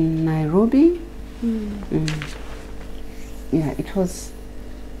somewhere in Nairobi. Yeah, it was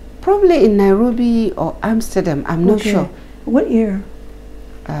probably in Nairobi or Amsterdam. I'm not sure. What year?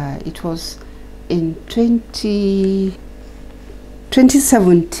 It was in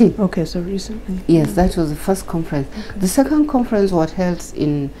 2017. Okay, so recently. Yes, that was the first conference. Okay. The second conference was held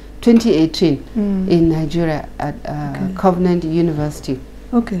in 2018 in Nigeria at Covenant University.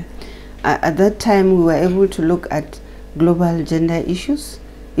 Okay. At that time, we were able to look at global gender issues.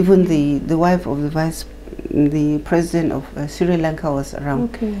 Even the wife of the president of Sri Lanka was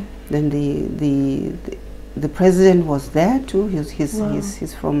around. Okay. Then the president was there too.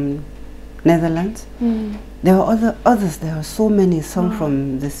 He's from Netherlands. There were others. There were so many. Some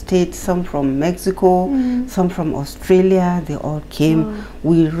from the States, some from Mexico, some from Australia. They all came.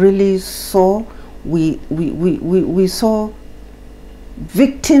 We really saw. We saw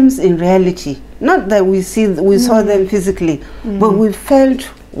victims in reality. Not that we saw them physically, but we felt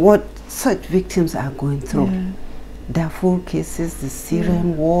what such victims are going through. Darfur cases, the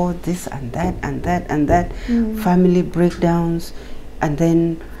Syrian war, this and that and that and that, family breakdowns, and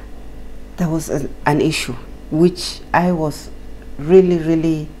then there was an issue which I was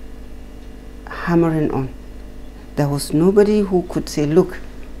really hammering on. There was nobody who could say, look,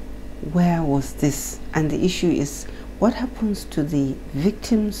 where was this? And the issue is, what happens to the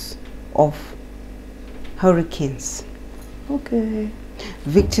victims of hurricanes? Okay.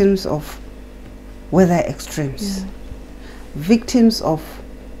 Victims of weather extremes. Victims of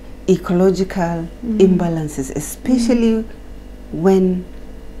ecological imbalances, especially when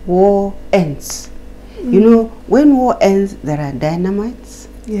war ends. You know, when war ends, there are dynamites.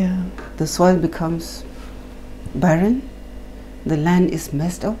 Yeah. The soil becomes barren. The land is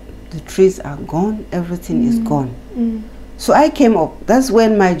messed up. The trees are gone. Everything is gone. So I came up. That's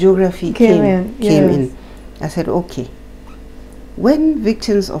when my geography came in. I said, okay, when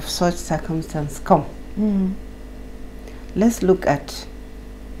victims of such circumstance come, let's look at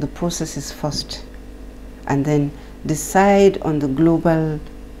the processes first and then decide on the global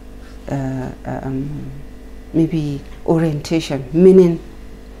maybe orientation, meaning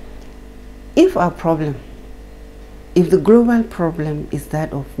if the global problem is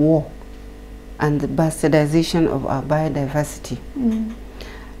that of war and the bastardization of our biodiversity,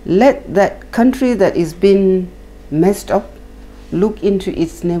 let that country that is being messed up look into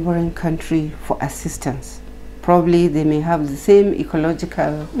its neighboring country for assistance. Probably they may have the same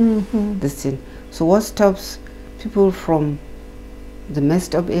ecological this thing. So what stops people from the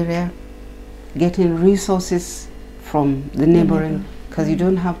messed up area getting resources from the neighboring? Because you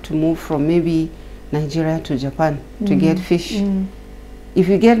don't have to move from maybe Nigeria to Japan to get fish. If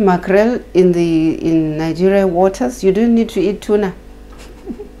you get mackerel in Nigeria waters, you don't need to eat tuna.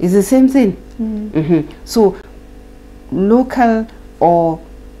 It's the same thing. So local or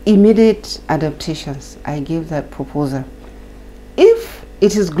immediate adaptations, I gave that proposal. If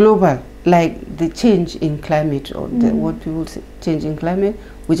it is global, like the change in climate, or what people say change in climate,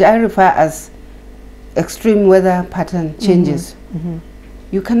 which I refer as extreme weather pattern changes,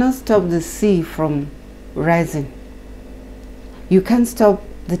 you cannot stop the sea from rising. You can't stop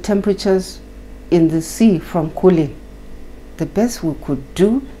the temperatures in the sea from cooling. The best we could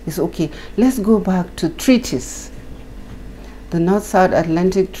do is, okay, let's go back to treaties. The North-South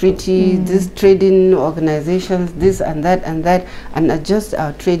Atlantic Treaty, these trading organizations, this and that, and adjust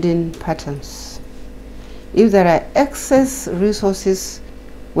our trading patterns. If there are excess resources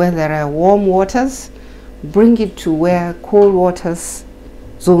where there are warm waters, bring it to where cold waters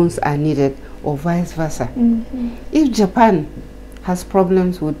zones are needed, or vice versa. If Japan has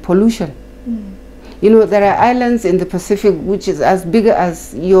problems with pollution, you know, there are islands in the Pacific which is as big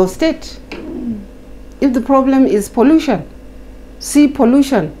as your state. If the problem is pollution, sea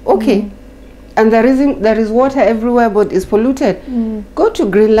pollution, okay, and there is water everywhere but it's polluted, go to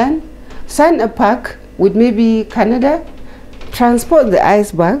Greenland, sign a pact with maybe Canada, transport the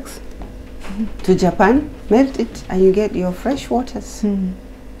icebergs to Japan, melt it, and you get your fresh waters.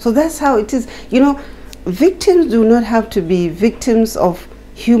 So that's how it is. You know, victims do not have to be victims of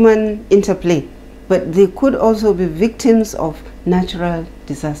human interplay, but they could also be victims of natural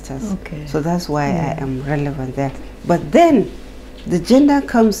disasters. So that's why I am relevant there. But then the gender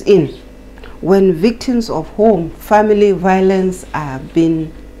comes in when victims of home, family violence are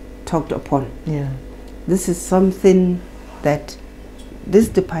being talked upon. This is something that this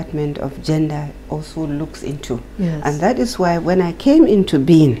Department of Gender also looks into. And that is why when I came into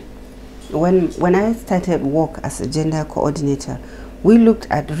being, when I started work as a gender coordinator, we looked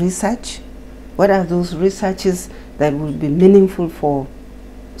at research. What are those researches that will be meaningful for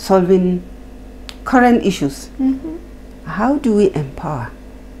solving current issues? How do we empower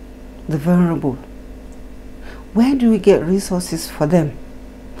the vulnerable? Where do we get resources for them?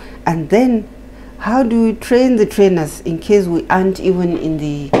 And then how do we train the trainers in case we aren't even in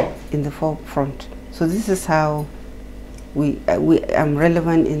the forefront? So this is how we am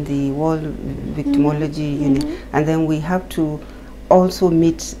relevant in the World Victimology Unit, and then we have to also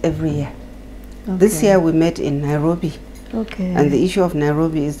meet every year. This year we met in Nairobi, and the issue of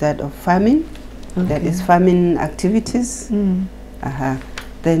Nairobi is that of farming. That is farming activities.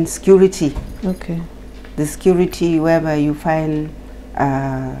 Then security. The security whereby you find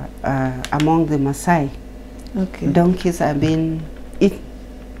among the Maasai, donkeys are being eaten.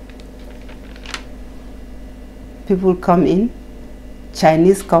 People come in,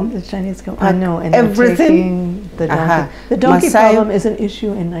 Chinese come. The Chinese come. I know, and everything. The donkey. The donkey problem is an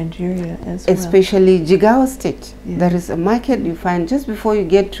issue in Nigeria as well. Especially Jigawa State. There is a market you find just before you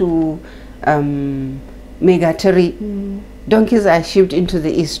get to Megateri. Donkeys are shipped into the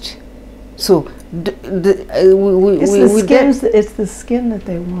east. So it's the skin that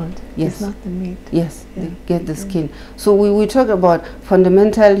they want. It's not the meat. They get the skin. So we talk about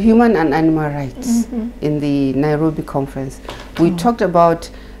fundamental human and animal rights in the Nairobi conference. We talked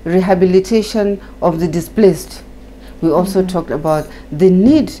about rehabilitation of the displaced. We also talked about the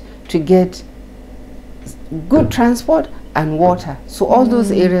need to get good transport and water. So all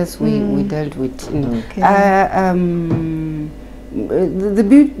those areas we dealt with.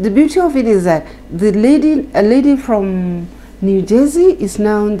 The beauty of it is that a lady from New Jersey is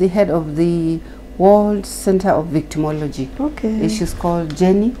now the head of the World Center of Victimology. She's called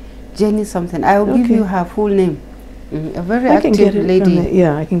Jenny something. I will give you her full name. A very active lady.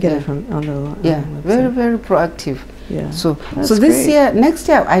 I can get it from on the website. Very proactive. So this year, next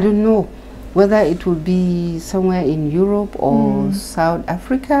year, I don't know whether it will be somewhere in Europe or South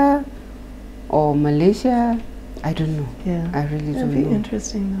Africa or Malaysia. I don't know. I really don't know. That'd be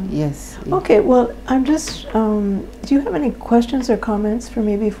interesting though. Yes. Okay, well, I'm just, do you have any questions or comments for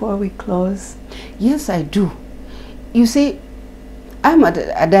me before we close? Yes, I do. You see, I'm at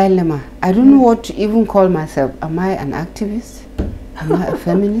a dilemma. I don't know what to even call myself. Am I an activist? Am I a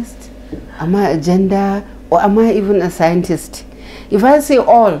feminist? Am I a gender? Or am I even a scientist? If I say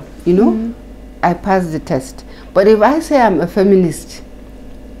all, you know, I pass the test. But if I say I'm a feminist,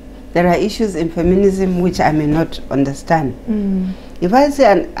 there are issues in feminism which I may not understand. If I say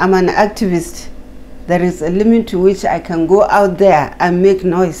I'm an activist, there is a limit to which I can go out there and make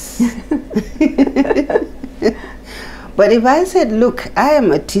noise. But if I said, look, I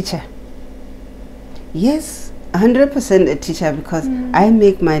am a teacher, yes, 100% a teacher, because I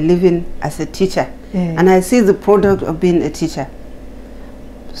make my living as a teacher, and I see the product of being a teacher.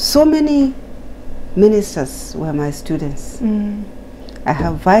 So many ministers were my students. I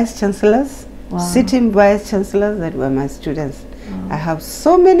have vice chancellors, sitting vice chancellors that were my students. I have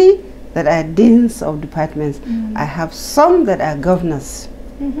so many that are deans of departments. I have some that are governors.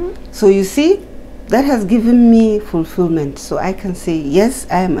 So you see, that has given me fulfillment. So I can say, yes,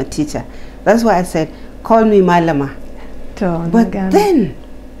 I am a teacher. That's why I said, call me Malama. But then,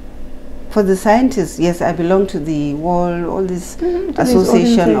 for the scientists, yes, I belong to the World, all this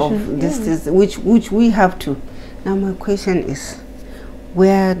association of this, which we have to. Now my question is,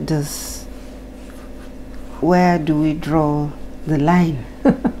 where do we draw the line?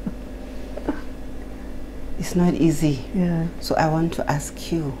 It's not easy. So I want to ask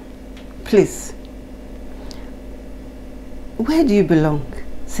you, please, where do you belong?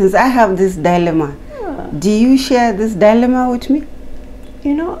 Since I have this dilemma, do you share this dilemma with me?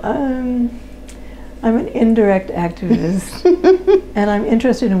 You know, I'm an indirect activist, and I'm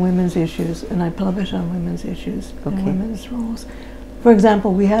interested in women's issues, and I publish on women's issues and women's roles. For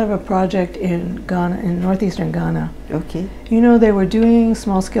example, we have a project in Ghana, in northeastern Ghana. You know, they were doing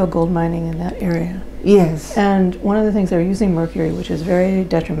small-scale gold mining in that area. Yes. And one of the things, they're using mercury, which is very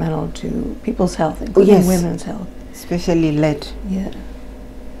detrimental to people's health, including women's health. Especially lead. Yeah.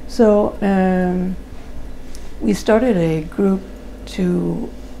 So we started a group to,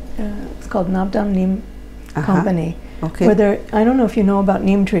 it's called Nabdam Neem Company. Where they're, I don't know if you know about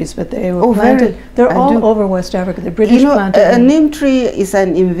neem trees, but they were planted. They're all over West Africa. The British planted a neem tree is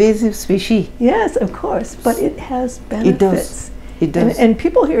an invasive species. Yes, of course, but it has benefits. It does. And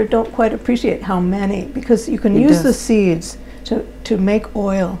people here don't quite appreciate how many, because you can use the seeds to make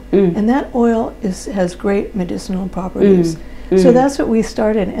oil, and that oil has great medicinal properties. So that's what we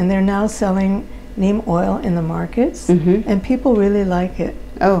started, and they're now selling neem oil in the markets, and people really like it.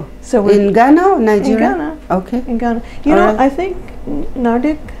 Oh, so in Ghana or Nigeria? In Ghana. Okay. In Ghana. You know, I think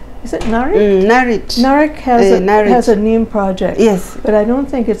Nardik, is it Narik? Narit. Narik has a neem project. Yes. But I don't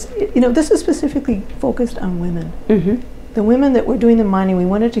think it's, you know, this is specifically focused on women. The women that were doing the mining, we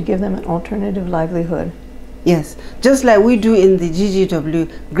wanted to give them an alternative livelihood. Yes, just like we do in the GGW,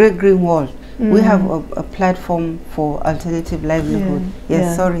 Great Green Wall. We have a platform for alternative livelihood.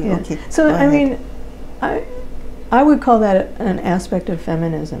 Yes, sorry, okay. So, I mean, I would call that an aspect of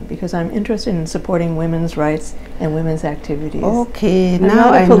feminism, because I'm interested in supporting women's rights and women's activities. Okay, I'm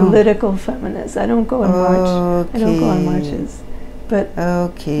not a political feminist. I don't go and march. I don't go on marches. But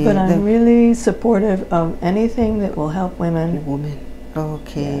I'm really supportive of anything that will help women.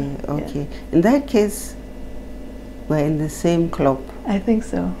 Okay. In that case, we're in the same club. I think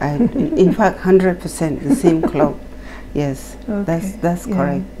so. In fact, 100% the same club. Yes, that's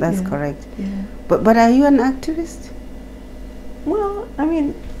correct. That's correct. Yeah. But are you an activist? Well, I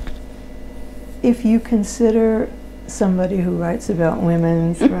mean, if you consider somebody who writes about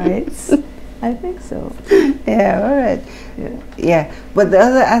women's rights, I think so. Yeah, all right. Yeah, but the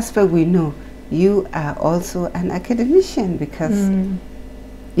other aspect we know, you are also an academician, because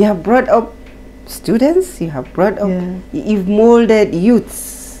you have brought up students, you have brought up, you've molded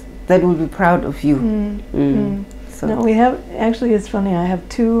youths that will be proud of you. So no, we have, actually it's funny, I have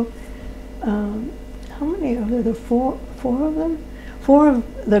two, how many are there? Four of them? 4 of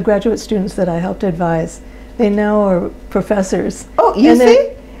the graduate students that I helped advise, they now are professors. Oh, you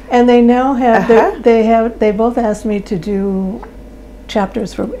see? And they now have, they both asked me to do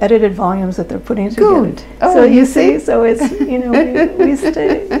chapters for edited volumes that they're putting together. Good. Oh, so you see, so it's, you know, we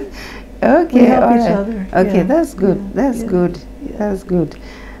stay. Okay, we help each other. Okay, that's good. That's good. That's good.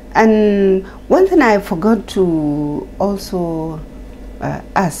 And one thing I forgot to also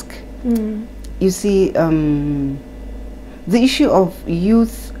ask, you see, the issue of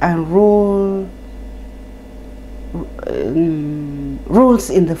youth and roles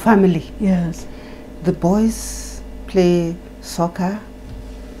in the family. Yes. The boys play soccer,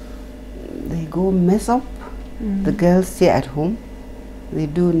 they go mess up, the girls stay at home, they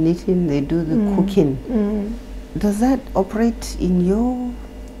do knitting, they do the cooking. Does that operate in your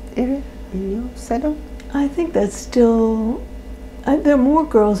area, in your setup? I think that's still, there are more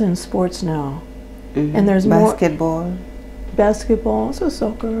girls in sports now. And there's basketball, also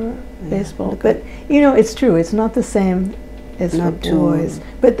soccer, baseball. But you know, it's true, it's not the same as for boys.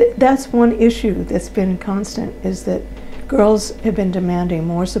 But that's one issue that's been constant, is that girls have been demanding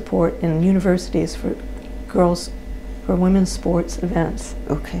more support in universities for girls for women's sports events.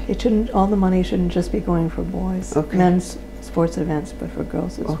 Okay. It shouldn't, all the money shouldn't just be going for boys, Okay. men's sports events, but for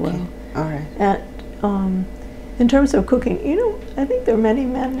girls as Okay. well. All right. And in terms of cooking, you know, I think there are many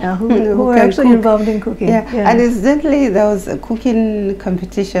men now who are can actually cook. involved in cooking. Yeah. And incidentally, there was a cooking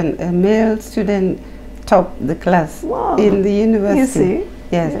competition. A male student topped the class Wow. in the university. You see?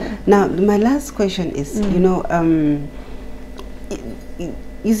 Yes. Yeah. Now, my last question is, you know,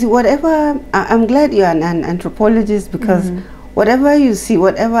 you see, whatever, I'm glad you're an anthropologist, because whatever you see,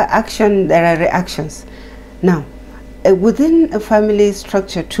 whatever action, there are reactions. Now, within a family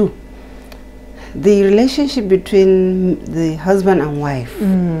structure too, the relationship between the husband and wife,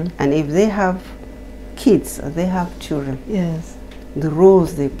 and if they have kids or they have children, Yes. the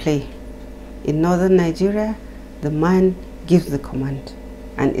roles they play. In northern Nigeria, the man gives the command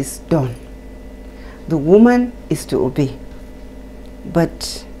and it's done. The woman is to obey.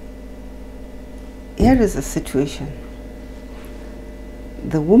 But here is a situation.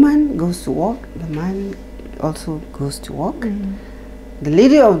 The woman goes to work, the man also goes to work. The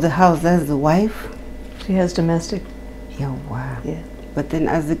lady of the house, that's the wife. She has domestic. Yeah, wow. Yeah. But then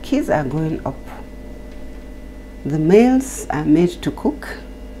as the kids are growing up, the males are made to cook,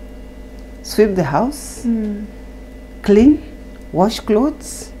 sweep the house, clean, wash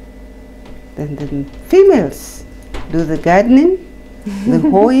clothes. Then the females do the gardening, the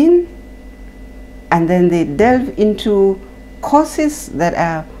hoeing, and then they delve into courses that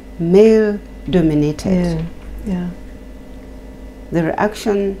are male dominated. Yeah. Yeah. The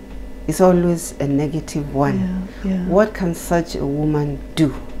reaction is always a negative one. Yeah. Yeah. What can such a woman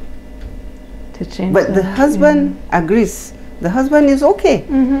do? To change But the that, husband agrees. The husband is okay.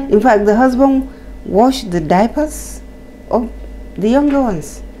 In fact, the husband washed the diapers of the younger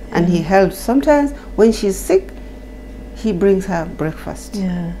ones, and he helps. Sometimes when she's sick, he brings her breakfast.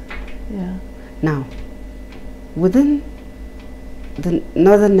 Yeah. Yeah. Now, within the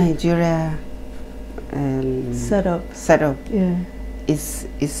northern Nigeria Setup. Yeah.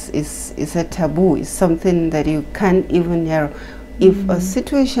 is a taboo. It's something that you can't even hear. If a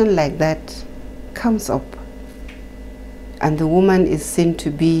situation like that comes up and the woman is seen to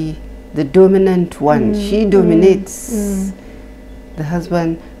be the dominant one, she dominates the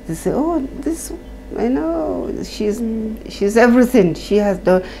husband, they say, oh, this, I know, she's everything. She has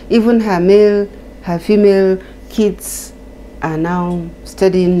done. Even her female kids are now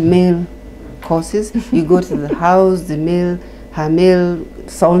studying male courses. You go to the house, her male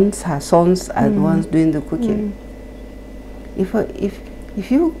sons, her sons are the ones doing the cooking.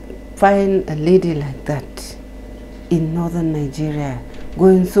 If you find a lady like that in northern Nigeria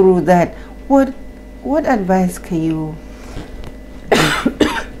going through that, what advice can you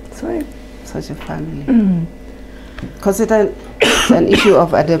give such a family? Because it's an issue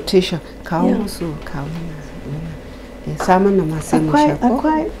of adaptation.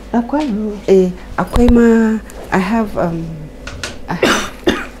 I have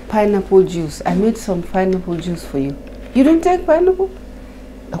pineapple juice. I made some pineapple juice for you. You don't take pineapple?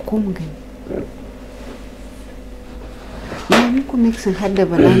 Mixing had the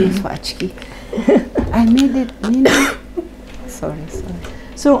bananas for achiki. I made it. Sorry.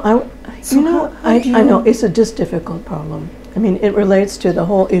 So I know it's a just difficult problem. I mean, it relates to the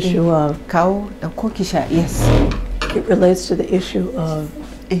whole issue of yes. It relates to the issue of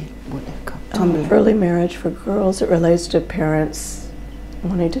early marriage for girls. It relates to parents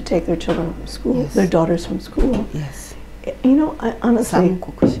wanting to take their children from school, their daughters from school. Yes. You know, honestly,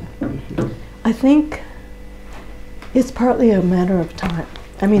 I think it's partly a matter of time.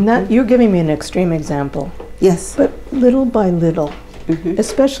 I mean, that you're giving me an extreme example. Yes. But little by little,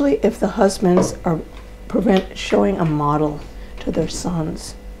 especially if the husbands are showing a model to their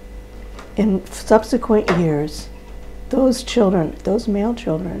sons, in subsequent years, those children, those male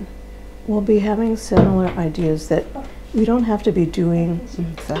children, will be having similar ideas that we don't have to be doing.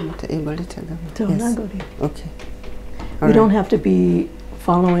 Okay. We don't have to be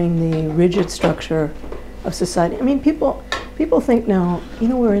following the rigid structure of society. I mean, people think now, you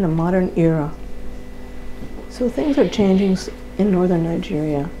know, we're in a modern era. So things are changing in northern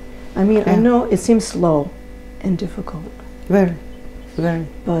Nigeria. I mean, I know it seems slow and difficult. Very.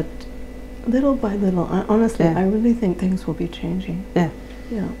 But little by little, honestly, I really think things will be changing. Yeah.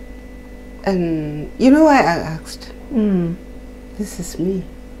 And you know why I asked? This is me.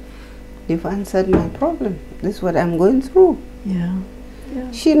 You've answered my problem. This is what I'm going through. Yeah.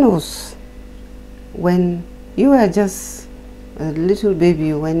 She knows when you are just a little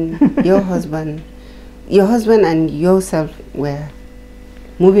baby, when your husband and yourself were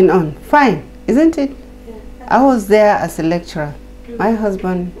moving on. Fine, isn't it? Yeah. I was there as a lecturer. My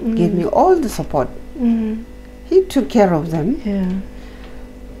husband gave me all the support. He took care of them.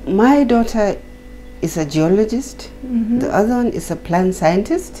 Yeah. My daughter is a geologist. The other one is a plant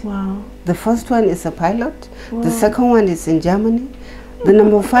scientist. Wow. The first one is a pilot. Wow. The second one is in Germany. The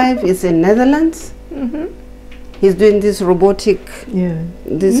number 5 is in Netherlands. He's doing this robotic,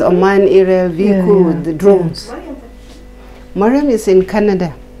 this unmanned aerial vehicle with the drones. Mariam is in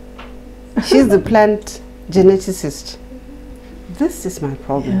Canada. She's the plant geneticist. This is my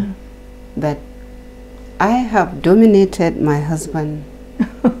problem, that I have dominated my husband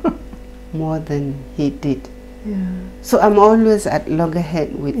more than he did. So I'm always at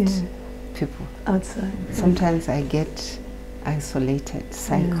loggerhead with people. Outside. Sometimes I get isolated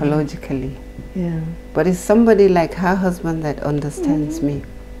psychologically. But it's somebody like her husband that understands me.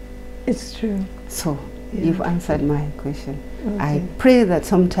 It's true. So you've answered my question. I pray that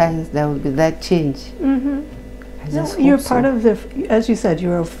sometimes there will be that change. I just you're hope part of the, as you said,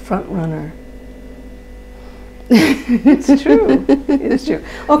 you're a front runner. It's true. It's true.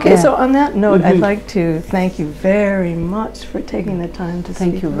 Okay, so on that note, I'd like to thank you very much for taking the time to speak.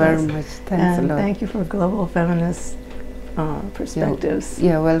 Thank you very much. Thanks a lot. Thank you for Global Feminist Perspectives.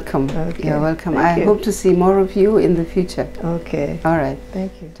 You're welcome. Okay. You're welcome. Thank I you. hope to see more of you in the future. Okay. All right.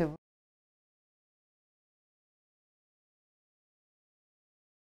 Thank you.